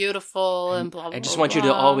 you're beautiful and blah, blah, blah. I just want you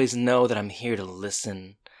to always know that I'm here to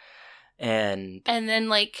listen. And then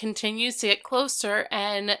like continues to get closer.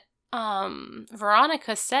 And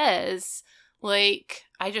Veronica says, like,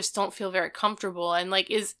 I just don't feel very comfortable, and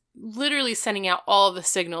like is literally sending out all of the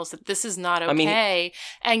signals that this is not okay. I mean,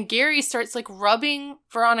 and Gary starts like rubbing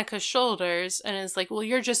Veronica's shoulders and is like, well,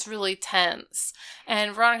 you're just really tense.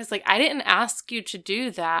 And Veronica's like, I didn't ask you to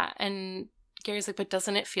do that. And Gary's like, but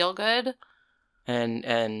doesn't it feel good?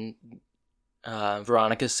 And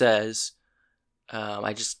Veronica says,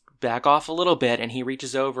 I just back off a little bit, and he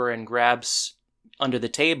reaches over and grabs under the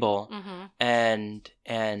table, and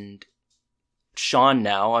Sean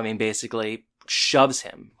now, I mean, basically shoves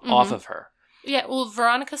him off of her. Yeah, well,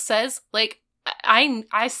 Veronica says, like,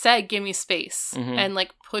 I said, give me space, and,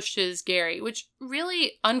 like, pushes Gary, which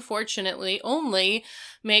really, unfortunately, only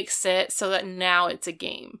makes it so that now it's a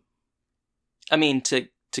game. I mean, to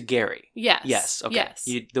Gary. Yes. Yes, okay. Yes.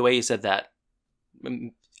 The way you said that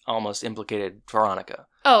almost implicated Veronica.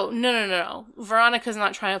 Oh, no. Veronica's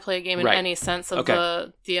not trying to play a game in right. any sense of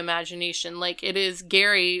the imagination. Like, it is,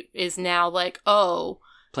 Gary is now like, oh...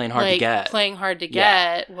 Playing hard to get.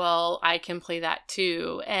 Yeah. Well, I can play that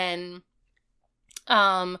too. And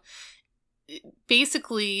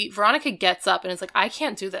basically, Veronica gets up and is like, I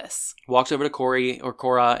can't do this. Walks over to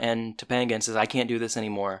Cora and Topanga and says, I can't do this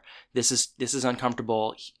anymore. This is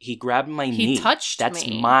uncomfortable. He grabbed my knee. He touched That's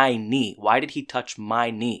me. my knee. Why did he touch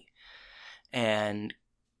my knee? And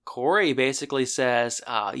Corey basically says,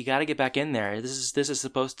 you got to get back in there. This is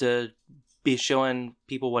supposed to be showing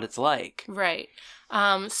people what it's like. Right.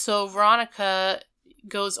 So Veronica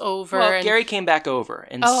goes over. Well, Gary came back over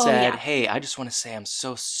and said, hey, I just want to say I'm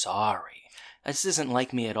so sorry. This isn't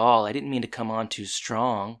like me at all. I didn't mean to come on too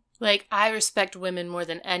strong. Like, I respect women more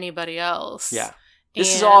than anybody else. Yeah.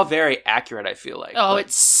 This is all very accurate, I feel like. Oh,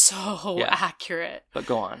 it's so accurate. But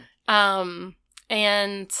go on.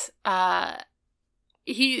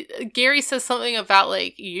 Gary says something about,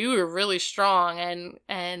 like, you are really strong,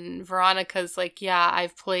 and Veronica's like, yeah,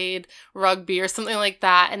 I've played rugby or something like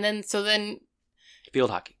that. And then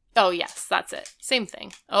field hockey. Oh, yes, that's it. Same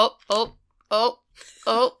thing. Oh.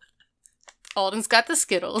 Alden's got the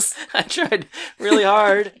Skittles. I tried really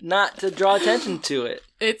hard not to draw attention to it.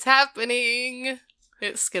 It's happening.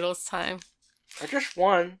 It's Skittles time. I just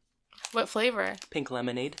won. What flavor? Pink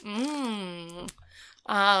lemonade.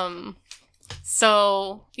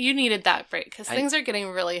 So you needed that break because things are getting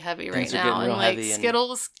really heavy right Things are now, getting and real like heavy and-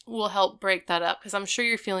 Skittles will help break that up because I'm sure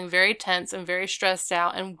you're feeling very tense and very stressed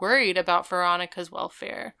out and worried about Veronica's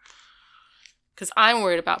welfare. Because I'm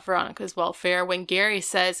worried about Veronica's welfare when Gary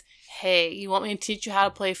says, "Hey, you want me to teach you how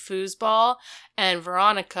to play foosball?" And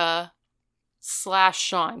Veronica /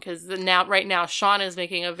 Sean, because right now Sean is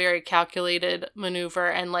making a very calculated maneuver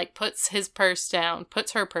and like puts her purse down,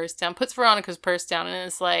 puts Veronica's purse down, and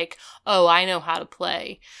is like, "Oh, I know how to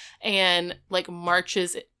play," and like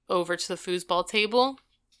marches over to the foosball table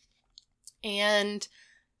and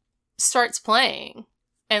starts playing.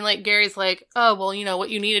 And like Gary's like, "Oh, well, you know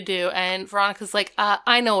what you need to do," and Veronica's like,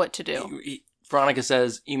 "I know what to do." Veronica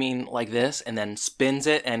says, "You mean like this?" and then spins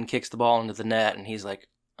it and kicks the ball into the net, and he's like,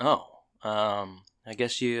 "Oh. I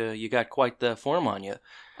guess you got quite the form on you."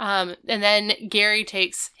 And then Gary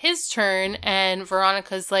takes his turn and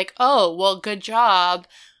Veronica's like, "Oh, well, good job."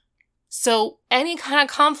 So any kind of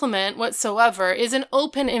compliment whatsoever is an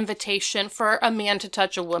open invitation for a man to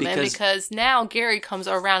touch a woman because now Gary comes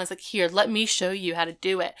around and is like, "Here, let me show you how to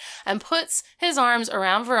do it," and puts his arms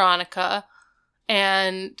around Veronica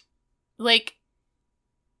and like,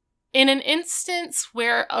 in an instance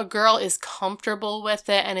where a girl is comfortable with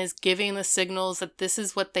it and is giving the signals that this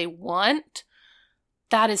is what they want,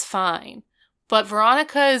 that is fine. But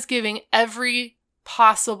Veronica is giving every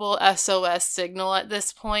possible SOS signal at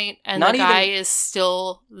this point, and the guy is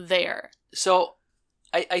still there. So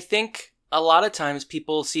I think a lot of times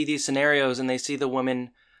people see these scenarios and they see the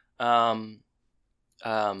woman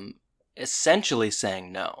essentially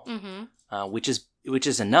saying no, which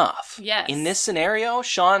is enough. Yes. In this scenario,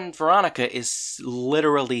 Veronica is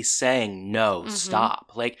literally saying no,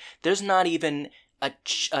 stop. Like, there's not even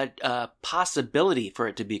a possibility for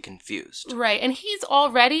it to be confused. Right, and he's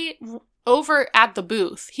already over at the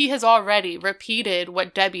booth. He has already repeated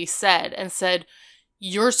what Debbie said and said,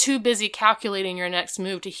 "You're too busy calculating your next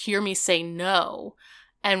move to hear me say no,"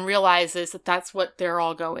 and realizes that that's what they're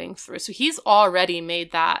all going through. So he's already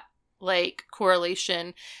made that like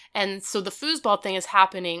correlation, and so the foosball thing is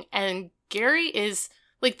happening, and Gary is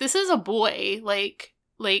like, this is a boy, like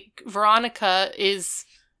Veronica is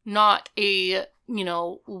not a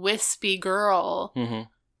wispy girl,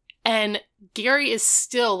 and Gary is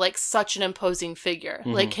still like such an imposing figure.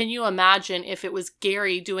 Like, can you imagine if it was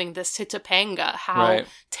Gary doing this to Topanga, how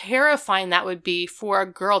terrifying that would be for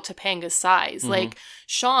a girl Topanga's size. Like,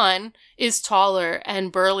 Sean is taller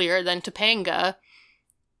and burlier than Topanga,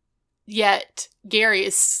 yet Gary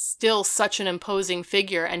is still such an imposing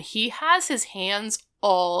figure, and he has his hands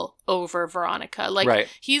all over Veronica. Like,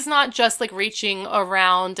 he's not just like reaching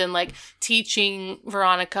around and like teaching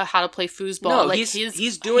Veronica how to play foosball. No, like his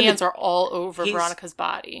hands are all over Veronica's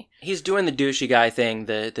body. He's doing the douchey guy thing,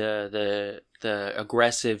 the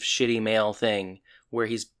aggressive, shitty male thing, where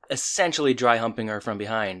he's essentially dry humping her from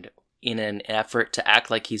behind in an effort to act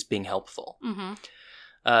like he's being helpful.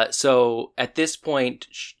 So at this point,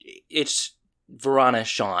 it's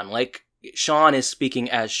Sean. Like, Sean is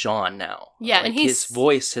speaking as Sean now. Yeah, like, and his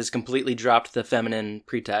voice has completely dropped the feminine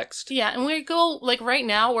pretext. Yeah, and we go, like, right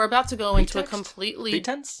now, we're about to go into a completely...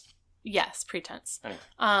 Pretense? Yes, pretense.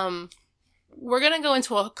 Anyway. We're going to go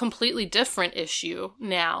into a completely different issue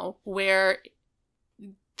now, where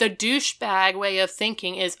the douchebag way of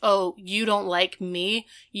thinking is, "Oh, you don't like me?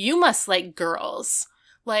 You must like girls."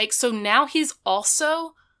 Like, so now he's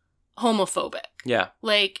also homophobic. Yeah.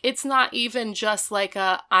 Like, it's not even just like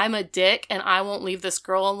I'm a dick and I won't leave this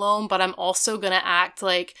girl alone, but I'm also gonna act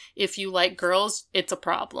like if you like girls, it's a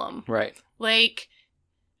problem. Right. Like,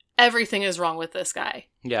 everything is wrong with this guy.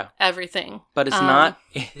 Yeah. Everything. But it's not,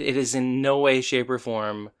 it is in no way, shape, or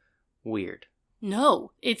form weird.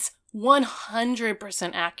 No, it's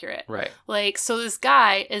 100% accurate. Right. Like, so this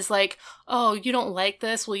guy is like, "Oh, you don't like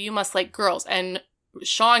this? Well, you must like girls." And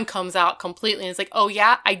Sean comes out completely and is like, "Oh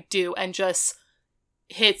yeah, I do," and just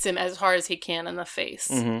hits him as hard as he can in the face.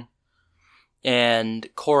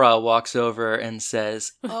 And Cora walks over and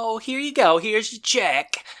says, "Oh, here you go, here's your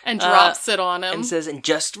check." And drops it on him. And says, "And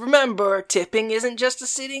just remember, tipping isn't just a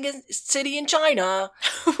city in China."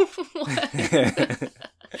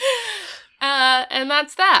 And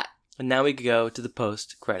that's that. And now we go to the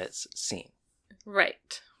post-credits scene.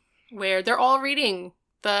 Right. Where they're all reading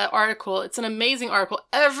the article. It's an amazing article.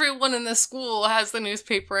 Everyone in the school has the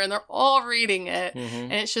newspaper and they're all reading it.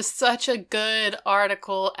 And it's just such a good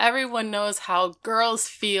article. Everyone knows how girls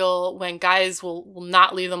feel when guys will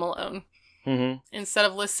not leave them alone. Instead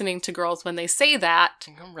of listening to girls when they say that.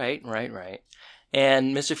 Right.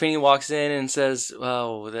 And Mr. Feeney walks in and says,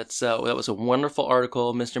 "Oh, that was a wonderful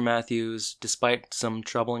article, Mr. Matthews, despite some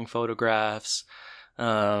troubling photographs.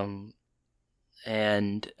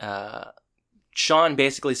 and Sean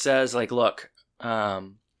basically says, like, look, oh,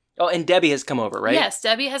 and Debbie has come over, right? Yes,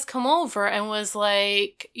 Debbie has come over and was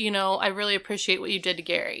like, I really appreciate what you did to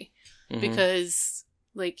Gary. Mhm. Because,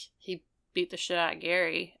 like, he beat the shit out of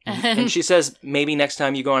Gary. And she says, maybe next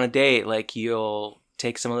time you go on a date, like, you'll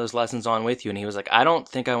take some of those lessons on with you. And he was like, I don't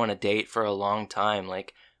think I want to date for a long time.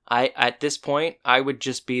 Like, at this point, I would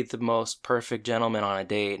just be the most perfect gentleman on a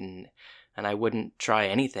date, and I wouldn't try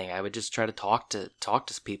anything. I would just try to talk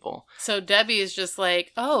to people. So Debbie is just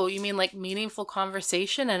like, oh, you mean like meaningful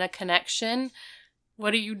conversation and a connection?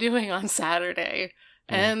 What are you doing on Saturday?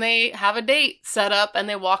 And they have a date set up and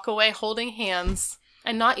they walk away holding hands.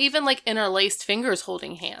 And not even like interlaced fingers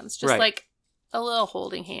holding hands. Just Right. like a little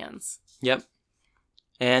holding hands. Yep.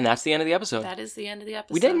 And that's the end of the episode. That is the end of the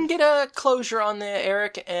episode. We didn't get a closure on the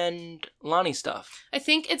Eric and Lonnie stuff. I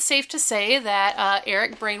think it's safe to say that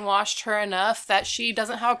Eric brainwashed her enough that she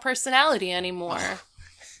doesn't have a personality anymore.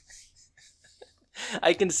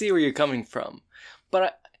 I can see where you're coming from.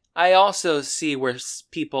 But I also see where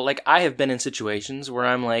people, like, I have been in situations where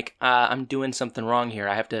I'm like, I'm doing something wrong here.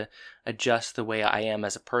 I have to adjust the way I am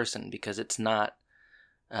as a person because it's not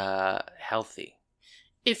healthy.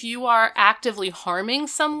 If you are actively harming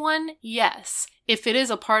someone, yes. If it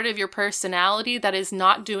is a part of your personality that is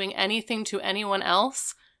not doing anything to anyone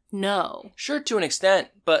else, no. Sure, to an extent,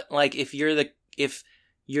 but like if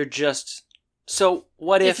you're just, so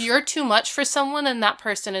what if you're too much for someone, then that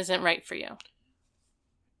person isn't right for you.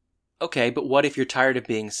 Okay, but what if you're tired of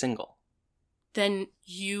being single? Then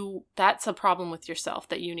that's a problem with yourself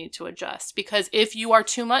that you need to adjust. Because if you are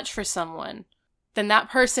too much for someone, then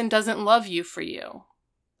that person doesn't love you for you.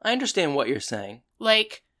 I understand what you're saying.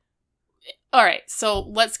 Like, all right, so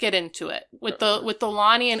let's get into it. With the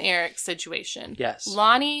Lonnie and Eric situation. Yes.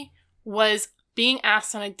 Lonnie was being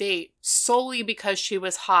asked on a date solely because she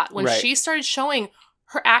was hot. When Right. she started showing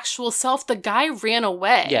her actual self, the guy ran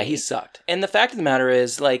away. Yeah, he sucked. And the fact of the matter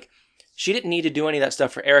is, like, she didn't need to do any of that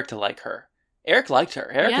stuff for Eric to like her. Eric liked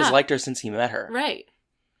her. Eric has liked her since he met her. Right.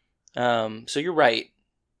 So you're right.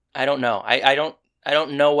 I don't know. I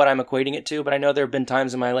don't know what I'm equating it to, but I know there have been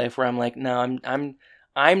times in my life where I'm like, no,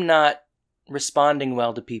 I'm not responding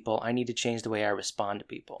well to people. I need to change the way I respond to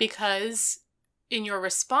people. Because in your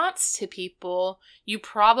response to people, you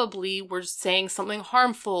probably were saying something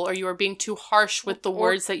harmful, or you were being too harsh with the Or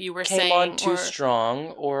words that you were came saying. on too strong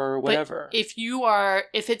or whatever. But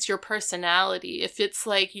if it's your personality, if it's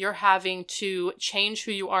like you're having to change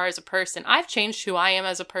who you are as a person. I've changed who I am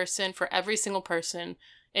as a person for every single person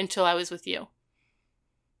until I was with you.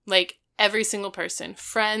 Like, every single person.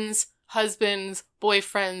 Friends, husbands,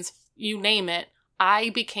 boyfriends, you name it. I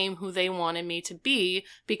became who they wanted me to be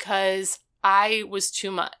because I was too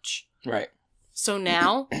much. Right. So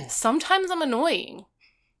now, sometimes I'm annoying.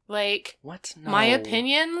 Like, What? No. my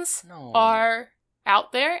opinions No. are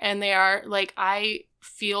out there, and they are, like, I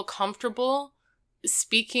feel comfortable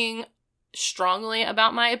speaking strongly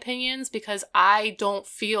about my opinions because I don't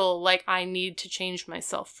feel like I need to change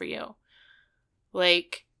myself for you.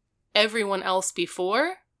 Like, everyone else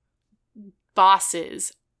before,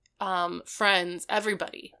 bosses, friends,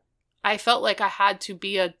 everybody, I felt like I had to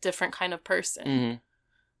be a different kind of person. Mm-hmm.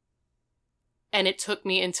 And it took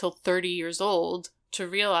me until 30 years old to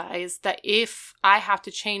realize that if I have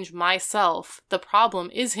to change myself, the problem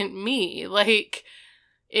isn't me. Like,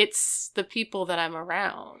 it's the people that I'm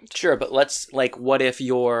around. Sure, but let's, like, what if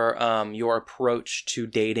your approach to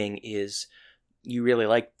dating is you really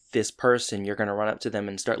like this person, you're going to run up to them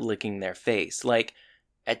and start licking their face. Like,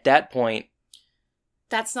 at that point...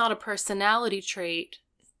 That's not a personality trait.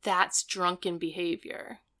 That's drunken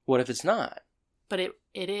behavior. What if it's not? But it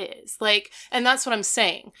is. Like, and that's what I'm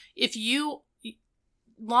saying.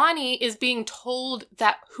 Lonnie is being told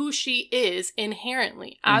that who she is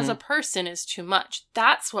inherently as a person is too much.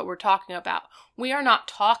 That's what we're talking about. We are not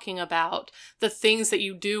talking about the things that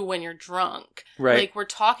you do when you're drunk. Right. Like, we're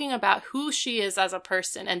talking about who she is as a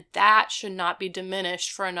person, and that should not be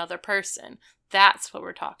diminished for another person. That's what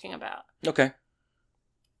we're talking about. Okay.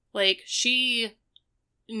 Like, she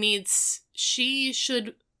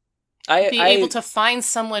should be able to find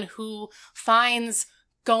someone who finds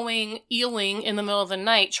going eeling in the middle of the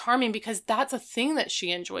night charming, because that's a thing that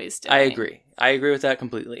she enjoys doing. I agree with that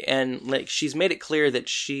completely. And, like, she's made it clear that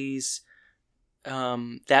she's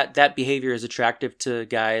that behavior is attractive to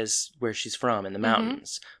guys where she's from in the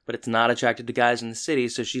mountains, but it's not attractive to guys in the city,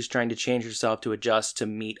 so she's trying to change herself to adjust to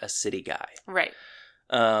meet a city guy. Right.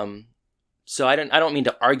 So I don't mean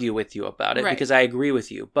to argue with you about it, because I agree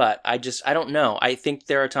with you, but I don't know. I think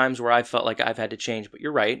there are times where I felt like I've had to change, but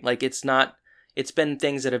you're right. Like, it's been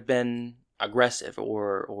things that have been aggressive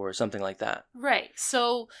or something like that. Right.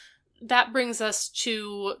 So that brings us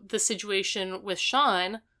to the situation with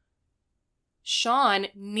Sean. Sean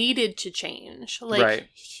needed to change. Like, Right.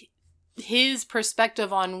 his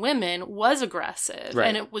perspective on women was aggressive, Right.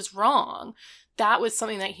 and it was wrong. That was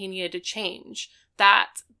something that he needed to change.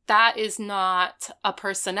 That is not a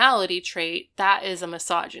personality trait. That is a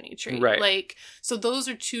misogyny trait. Right. Like, so those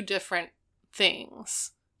are two different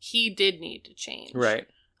things. He did need to change. Right.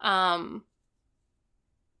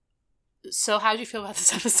 So how'd you feel about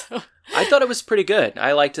this episode? I thought it was pretty good.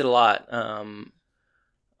 I liked it a lot.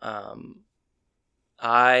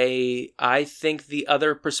 I think the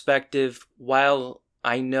other perspective, while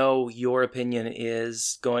I know your opinion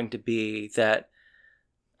is going to be that,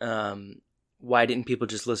 why didn't people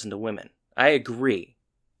just listen to women? I agree,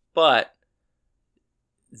 but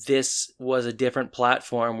this was a different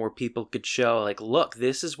platform where people could show, like, look,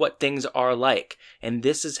 this is what things are like, and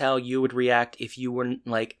this is how you would react if you were,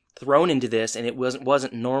 like, thrown into this and it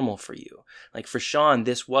wasn't normal for you. Like, for Sean,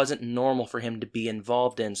 this wasn't normal for him to be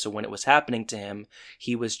involved in, so when it was happening to him,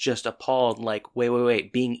 he was just appalled, like,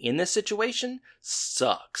 wait, being in this situation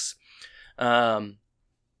sucks.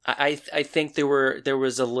 I think there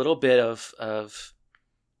was a little bit of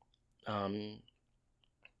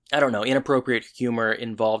I don't know, inappropriate humor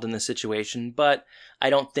involved in the situation, but I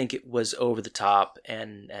don't think it was over the top,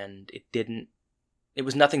 and it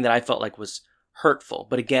was nothing that I felt like was hurtful.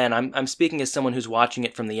 But again, I'm speaking as someone who's watching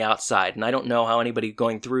it from the outside, and I don't know how anybody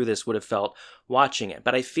going through this would have felt watching it.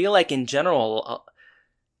 But I feel like in general,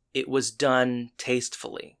 it was done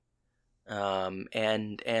tastefully,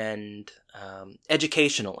 and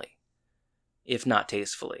educationally, if not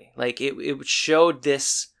tastefully. Like, it showed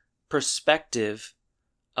this perspective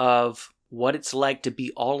of what it's like to be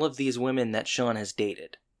all of these women that Sean has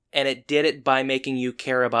dated. And it did it by making you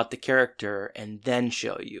care about the character and then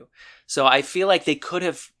show you. So I feel like they could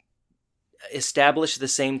have established the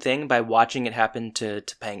same thing by watching it happen to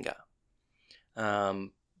Topanga.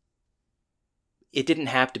 It didn't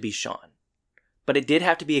have to be Sean, but it did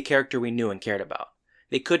have to be a character we knew and cared about.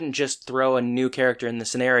 They couldn't just throw a new character in the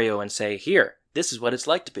scenario and say, here, this is what it's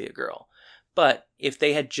like to be a girl. But if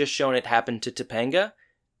they had just shown it happen to Topanga,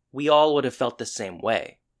 we all would have felt the same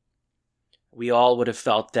way. We all would have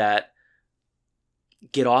felt that,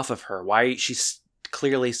 get off of her. Why? She's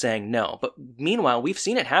clearly saying no. But meanwhile, we've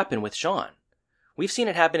seen it happen with Sean. We've seen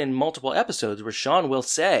it happen in multiple episodes where Sean will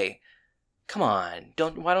say, come on,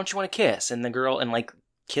 why don't you want to kiss? And the girl, and like,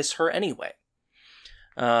 kiss her anyway.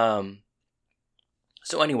 So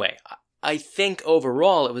anyway, I think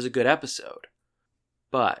overall it was a good episode.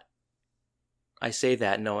 But I say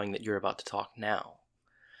that knowing that you're about to talk now.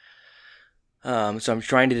 So I'm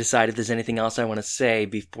trying to decide if there's anything else I want to say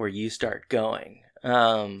before you start going.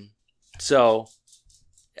 So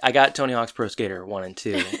I got Tony Hawk's Pro Skater 1 and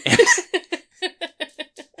 2.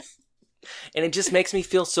 And it just makes me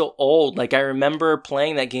feel so old. Like, I remember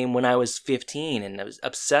playing that game when I was 15 and I was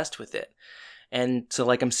obsessed with it. And so,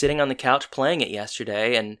 like, I'm sitting on the couch playing it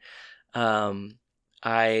yesterday, and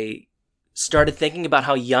I started thinking about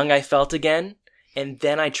how young I felt again. And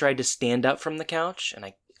then I tried to stand up from the couch, and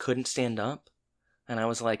I couldn't stand up. And I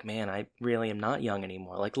was like, man, I really am not young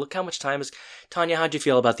anymore. Like, look how much time is... Tanya, how'd you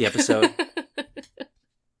feel about the episode?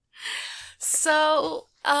 So,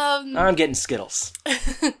 I'm getting Skittles.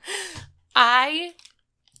 I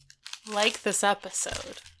like this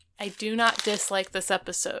episode. I do not dislike this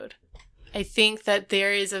episode. I think that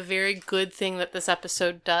there is a very good thing that this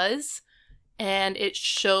episode does. And it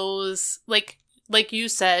shows, like you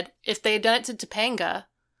said, if they had done it to Topanga,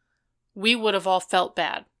 we would have all felt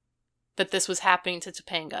bad that this was happening to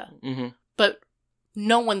Topanga. Mm-hmm. But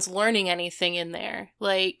no one's learning anything in there.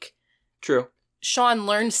 Like, True. Sean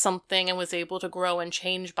learned something and was able to grow and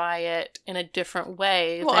change by it in a different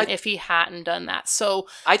way than if he hadn't done that. So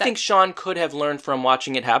I think Sean could have learned from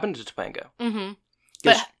watching it happen to Topanga. Mm-hmm.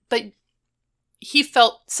 But he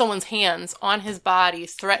felt someone's hands on his body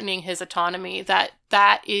threatening his autonomy.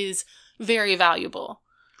 That is very valuable.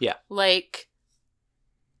 Yeah. Like,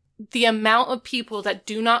 the amount of people that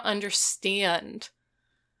do not understand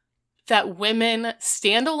that women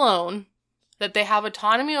stand alone, that they have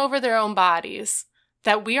autonomy over their own bodies,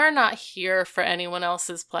 that we are not here for anyone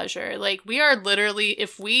else's pleasure. Like, we are literally,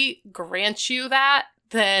 if we grant you that,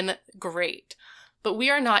 then great. But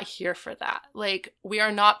we are not here for that. Like, we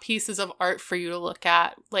are not pieces of art for you to look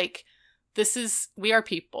at. Like, we are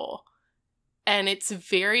people. And it's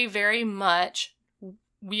very, very much,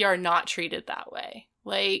 we are not treated that way.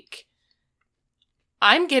 Like,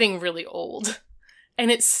 I'm getting really old.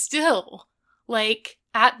 And it's still, like,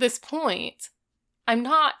 at this point, I'm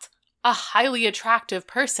not a highly attractive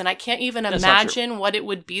person. I can't even That's not true. imagine what it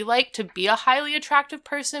would be like to be a highly attractive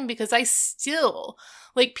person, because I still,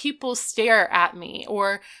 like, people stare at me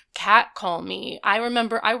or catcall me. I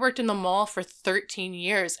remember I worked in the mall for 13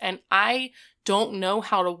 years and I don't know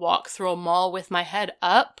how to walk through a mall with my head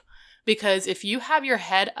up, because if you have your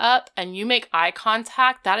head up and you make eye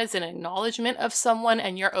contact, that is an acknowledgement of someone,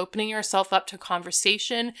 and you're opening yourself up to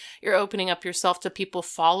conversation. You're opening up yourself to people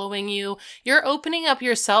following you. You're opening up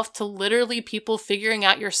yourself to literally people figuring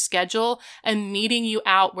out your schedule and meeting you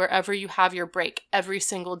out wherever you have your break every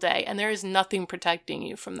single day. And there is nothing protecting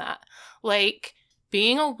you from that. Like,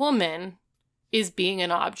 being a woman is being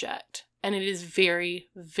an object, and it is very,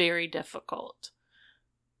 very difficult.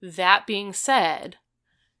 That being said,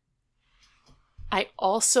 I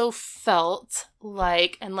also felt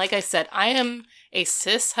like, and like I said, I am a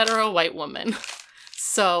cis hetero white woman.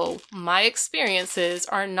 So my experiences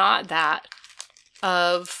are not that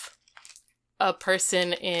of a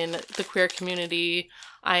person in the queer community.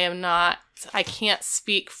 I can't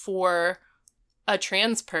speak for a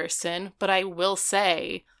trans person, but I will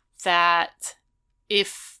say that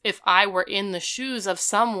if I were in the shoes of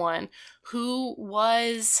someone who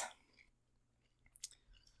was,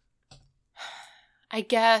 I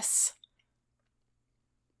guess,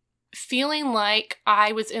 feeling like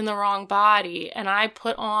I was in the wrong body and I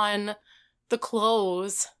put on the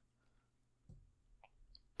clothes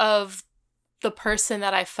of the person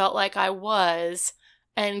that I felt like I was,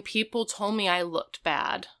 and people told me I looked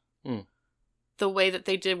bad. The way that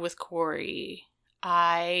they did with Corey,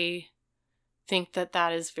 I think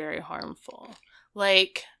that is very harmful.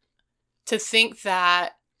 Like, to think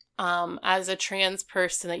that as a trans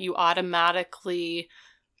person that you automatically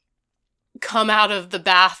come out of the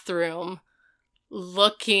bathroom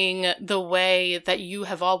looking the way that you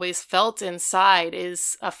have always felt inside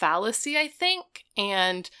is a fallacy, I think.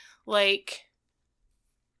 And, like,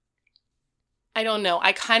 I don't know.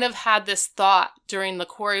 I kind of had this thought during the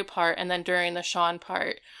Corey part and then during the Sean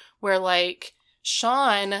part where, like,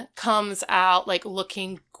 Sean comes out, like,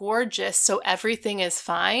 looking gorgeous, so everything is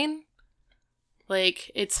fine.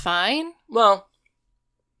 Like, it's fine. Well,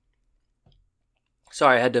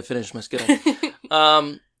 sorry, I had to finish my skittle.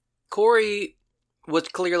 Corey was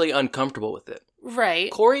clearly uncomfortable with it.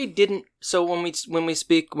 Right. Corey didn't. So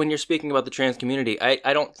when you're speaking about the trans community,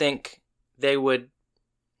 I don't think they would.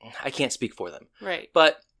 I can't speak for them. Right.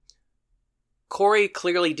 But Corey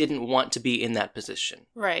clearly didn't want to be in that position.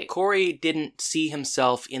 Right. Corey didn't see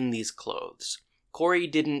himself in these clothes.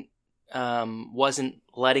 Corey wasn't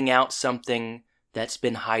letting out something that's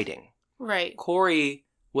been hiding. Right. Corey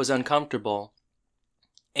was uncomfortable,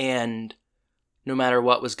 and no matter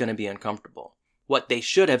what was going to be uncomfortable. What they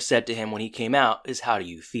should have said to him when he came out is, how do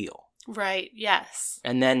you feel? Right, yes.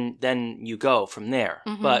 And then you go from there.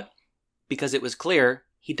 Mm-hmm. But because it was clear,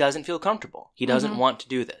 he doesn't feel comfortable. He doesn't want to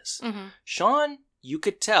do this. Mm-hmm. Sean, you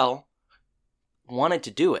could tell, wanted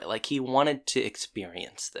to do it. Like, he wanted to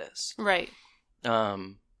experience this. Right.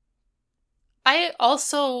 I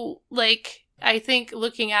also, like, I think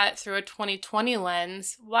looking at it through a 2020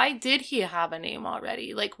 lens, why did he have a name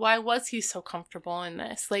already? Like, why was he so comfortable in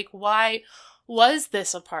this? Like, why was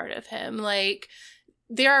this a part of him? Like,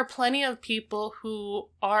 there are plenty of people who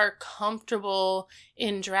are comfortable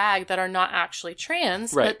in drag that are not actually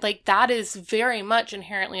trans, right. But, like, that is very much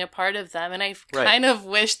inherently a part of them. And I kind of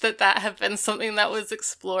wish that had been something that was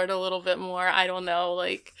explored a little bit more. I don't know,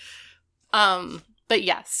 like, but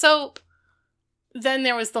yeah, so then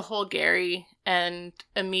there was the whole Gary and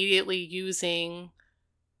immediately using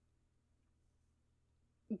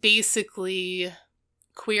basically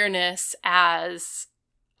queerness as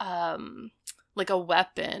like a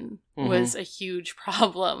weapon was a huge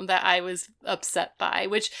problem that I was upset by,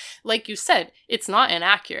 which, like you said, it's not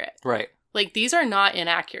inaccurate. Right. Like, these are not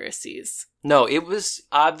inaccuracies. No, it was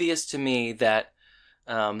obvious to me that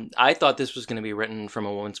I thought this was going to be written from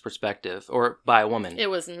a woman's perspective, or by a woman. It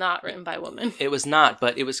was not written by a woman. It was not,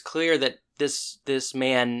 but it was clear that this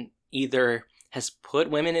man either has put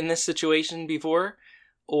women in this situation before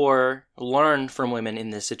or learned from women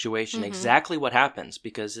in this situation exactly what happens,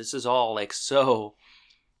 because this is all, like, so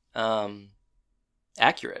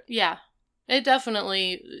accurate. Yeah. It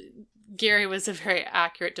definitely, Gary was a very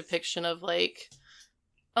accurate depiction of, like,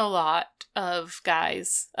 a lot of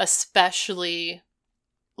guys, especially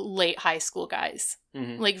late high school guys.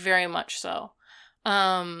 Like, very much so.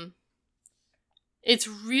 It's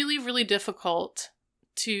really, really difficult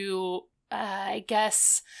to, I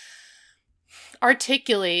guess,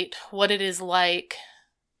 articulate what it is like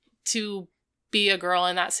to be a girl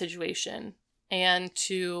in that situation. and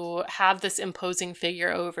to have this imposing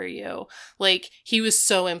figure over you. Like, he was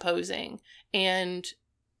so imposing. And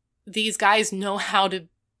these guys know how to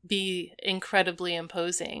be incredibly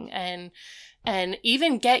imposing and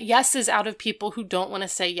even get yeses out of people who don't want to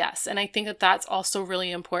say yes. And I think that that's also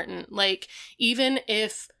really important. Like, even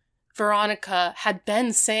if Veronica had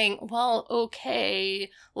been saying, well, okay,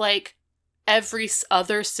 like, every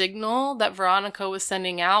other signal that Veronica was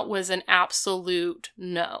sending out was an absolute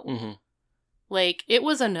no. Mm-hmm. Like, it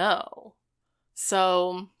was a no.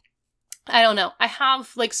 So, I don't know. I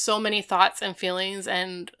have, like, so many thoughts and feelings,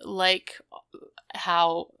 and, like,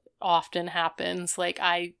 how often happens, like,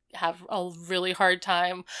 I have a really hard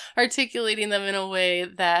time articulating them in a way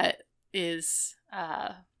that is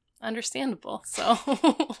understandable. So,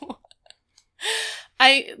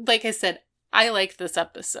 like I said, I like this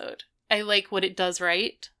episode. I like what it does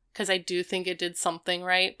right, because I do think it did something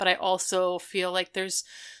right, but I also feel like there's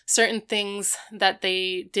certain things that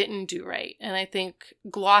they didn't do right. And I think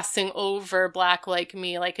glossing over Black Like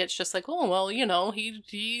Me, like, it's just like, oh, well, you know, he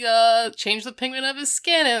changed the pigment of his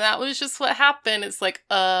skin and that was just what happened. It's like,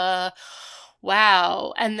 wow.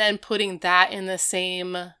 And then putting that in the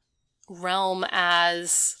same realm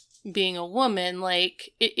as being a woman, like,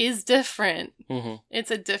 it is different. Mm-hmm.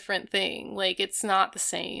 It's a different thing. Like, it's not the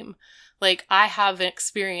same. Like, I have an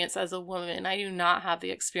experience as a woman. I do not have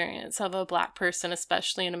the experience of a Black person,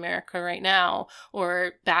 especially in America right now,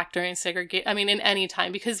 or back during segregation. I mean, in any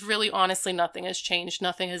time, because really, honestly, nothing has changed.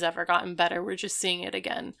 Nothing has ever gotten better. We're just seeing it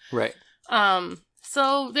again. Right.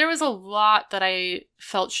 So there was a lot that I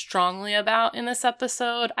felt strongly about in this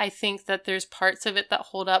episode. I think that there's parts of it that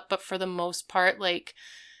hold up, but for the most part, like,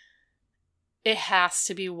 it has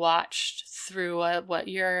to be watched through what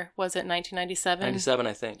year was it? 1997? 97,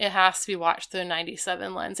 I think. It has to be watched through a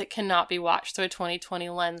 97 lens. It cannot be watched through a 2020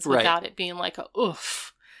 lens Right. without it being like a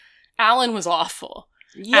oof. Alan was awful.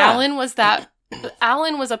 Yeah. Alan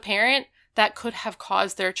was a parent that could have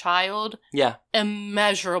caused their child Yeah.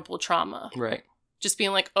 immeasurable trauma. Right. Just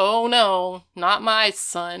being like, oh no, not my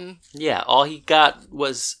son. Yeah. All he got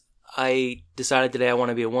was, I decided today I want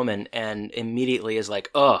to be a woman, and immediately is like,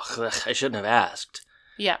 ugh, I shouldn't have asked.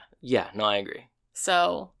 Yeah. Yeah, no, I agree.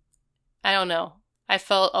 So, I don't know. I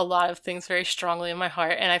felt a lot of things very strongly in my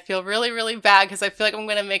heart, and I feel really, really bad because I feel like I'm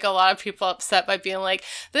going to make a lot of people upset by being like,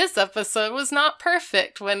 this episode was not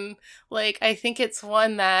perfect, when, like, I think it's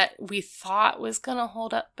one that we thought was going to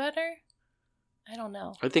hold up better. I don't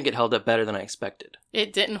know. I think it held up better than I expected.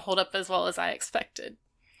 It didn't hold up as well as I expected.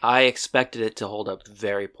 I expected it to hold up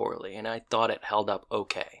very poorly, and I thought it held up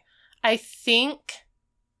okay. I think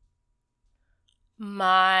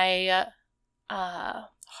my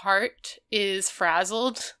heart is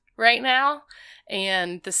frazzled right now,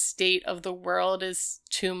 and the state of the world is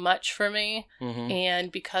too much for me. Mm-hmm.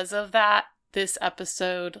 And because of that, this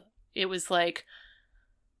episode, it was like,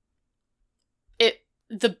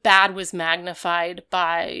 the bad was magnified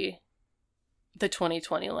by the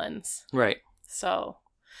 2020 lens. Right. So,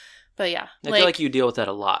 but yeah. I feel like you deal with that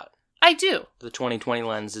a lot. I do. The 2020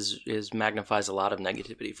 lens is magnifies a lot of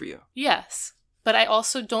negativity for you. Yes. But I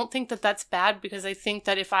also don't think that that's bad, because I think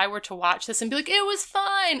that if I were to watch this and be like, it was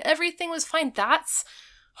fine, everything was fine, that's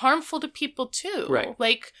harmful to people too. Right.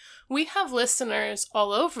 Like, we have listeners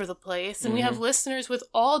all over the place, and we have listeners with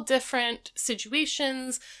all different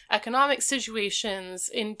situations, economic situations,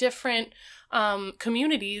 in different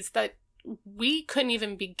communities that we couldn't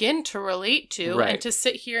even begin to relate to. Right. And to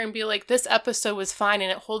sit here and be like, this episode was fine and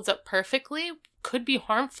it holds up perfectly, could be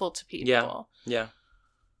harmful to people. Yeah.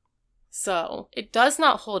 So, it does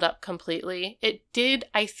not hold up completely. It did,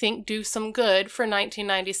 I think, do some good for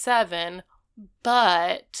 1997,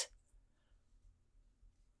 but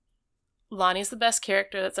Lonnie's the best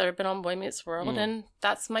character that's ever been on Boy Meets World, and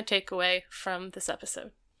that's my takeaway from this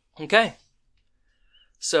episode. Okay.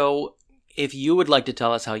 So, if you would like to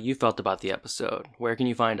tell us how you felt about the episode, where can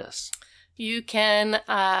you find us? You can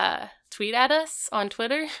tweet at us on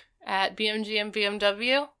Twitter at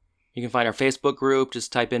BMGMBMW. You can find our Facebook group.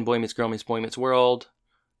 Just type in Boy Meets Girl Meets Boy Meets World.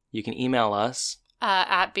 You can email us.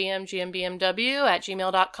 At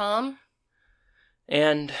BMGMBMW@gmail.com.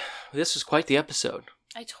 And this was quite the episode.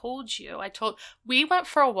 I told you. We went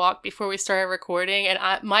for a walk before we started recording,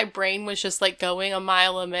 and my brain was just like going a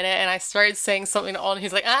mile a minute, and I started saying something to Alden.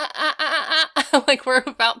 He's like, like we're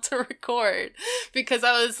about to record, because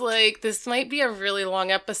I was like, this might be a really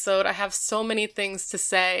long episode. I have so many things to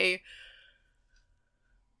say.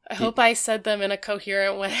 I hope I said them in a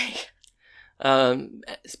coherent way.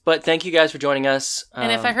 But thank you guys for joining us.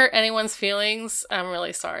 And if I hurt anyone's feelings, I'm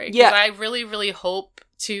really sorry. 'Cause Yeah. I really, really hope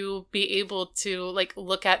to be able to like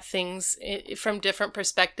look at things from different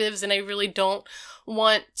perspectives, and I really don't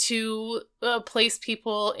want to place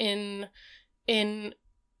people in any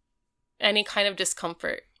kind of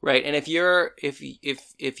discomfort. Right, and if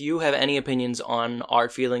you have any opinions on our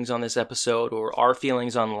feelings on this episode or our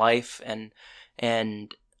feelings on life and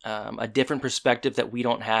a different perspective that we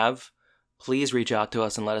don't have, please reach out to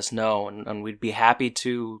us and let us know, and we'd be happy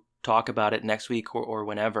to talk about it next week or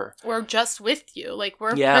whenever. Or just with you. Like,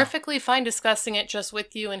 we're perfectly fine discussing it just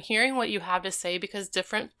with you and hearing what you have to say, because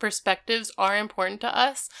different perspectives are important to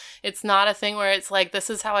us. It's not a thing where it's like, this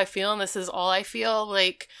is how I feel and this is all I feel.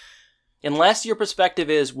 Like, unless your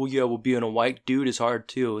perspective is, well, being a white dude is hard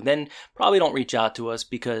too, then probably don't reach out to us,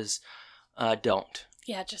 because don't.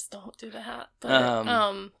 Yeah, just don't do that.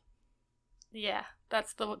 But, yeah,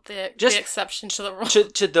 that's the exception to the rule.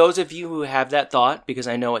 To those of you who have that thought, because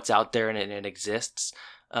I know it's out there and it exists,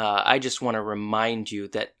 I just want to remind you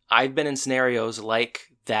that I've been in scenarios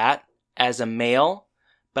like that as a male,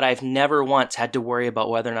 but I've never once had to worry about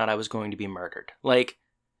whether or not I was going to be murdered. Like,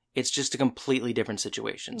 it's just a completely different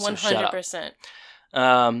situation. So 100%.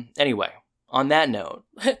 Anyway, on that note,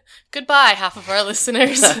 goodbye, half of our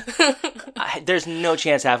listeners. There's no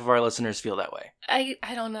chance half of our listeners feel that way. I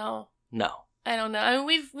don't know. No. I don't know. I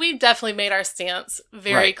mean, we've definitely made our stance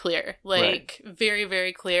very clear, very,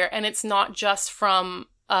 very clear. And it's not just from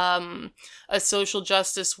a social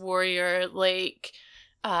justice warrior. Like,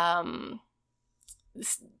 we're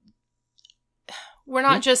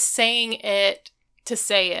not just saying it to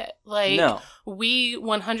say it. Like, no. We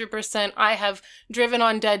 100%, I have driven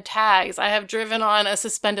on dead tags. I have driven on a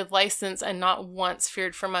suspended license and not once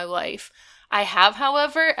feared for my life. I have,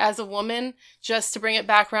 however, as a woman, just to bring it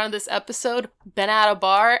back around to this episode, been at a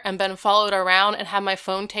bar and been followed around and had my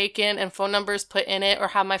phone taken and phone numbers put in it, or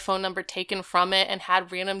had my phone number taken from it, and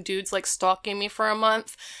had random dudes like stalking me for a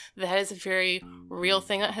month. That is a very real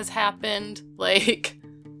thing that has happened. Like,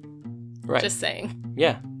 just saying.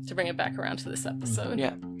 Yeah. To bring it back around to this episode.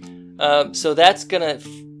 Yeah. So that's gonna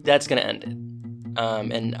end it.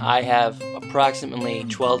 And I have approximately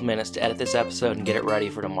 12 minutes to edit this episode and get it ready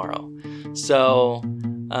for tomorrow. So,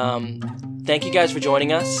 thank you guys for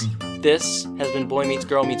joining us. This has been Boy Meets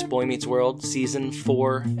Girl Meets Boy Meets World, Season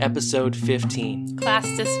 4, Episode 15. Class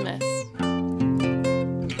dismissed.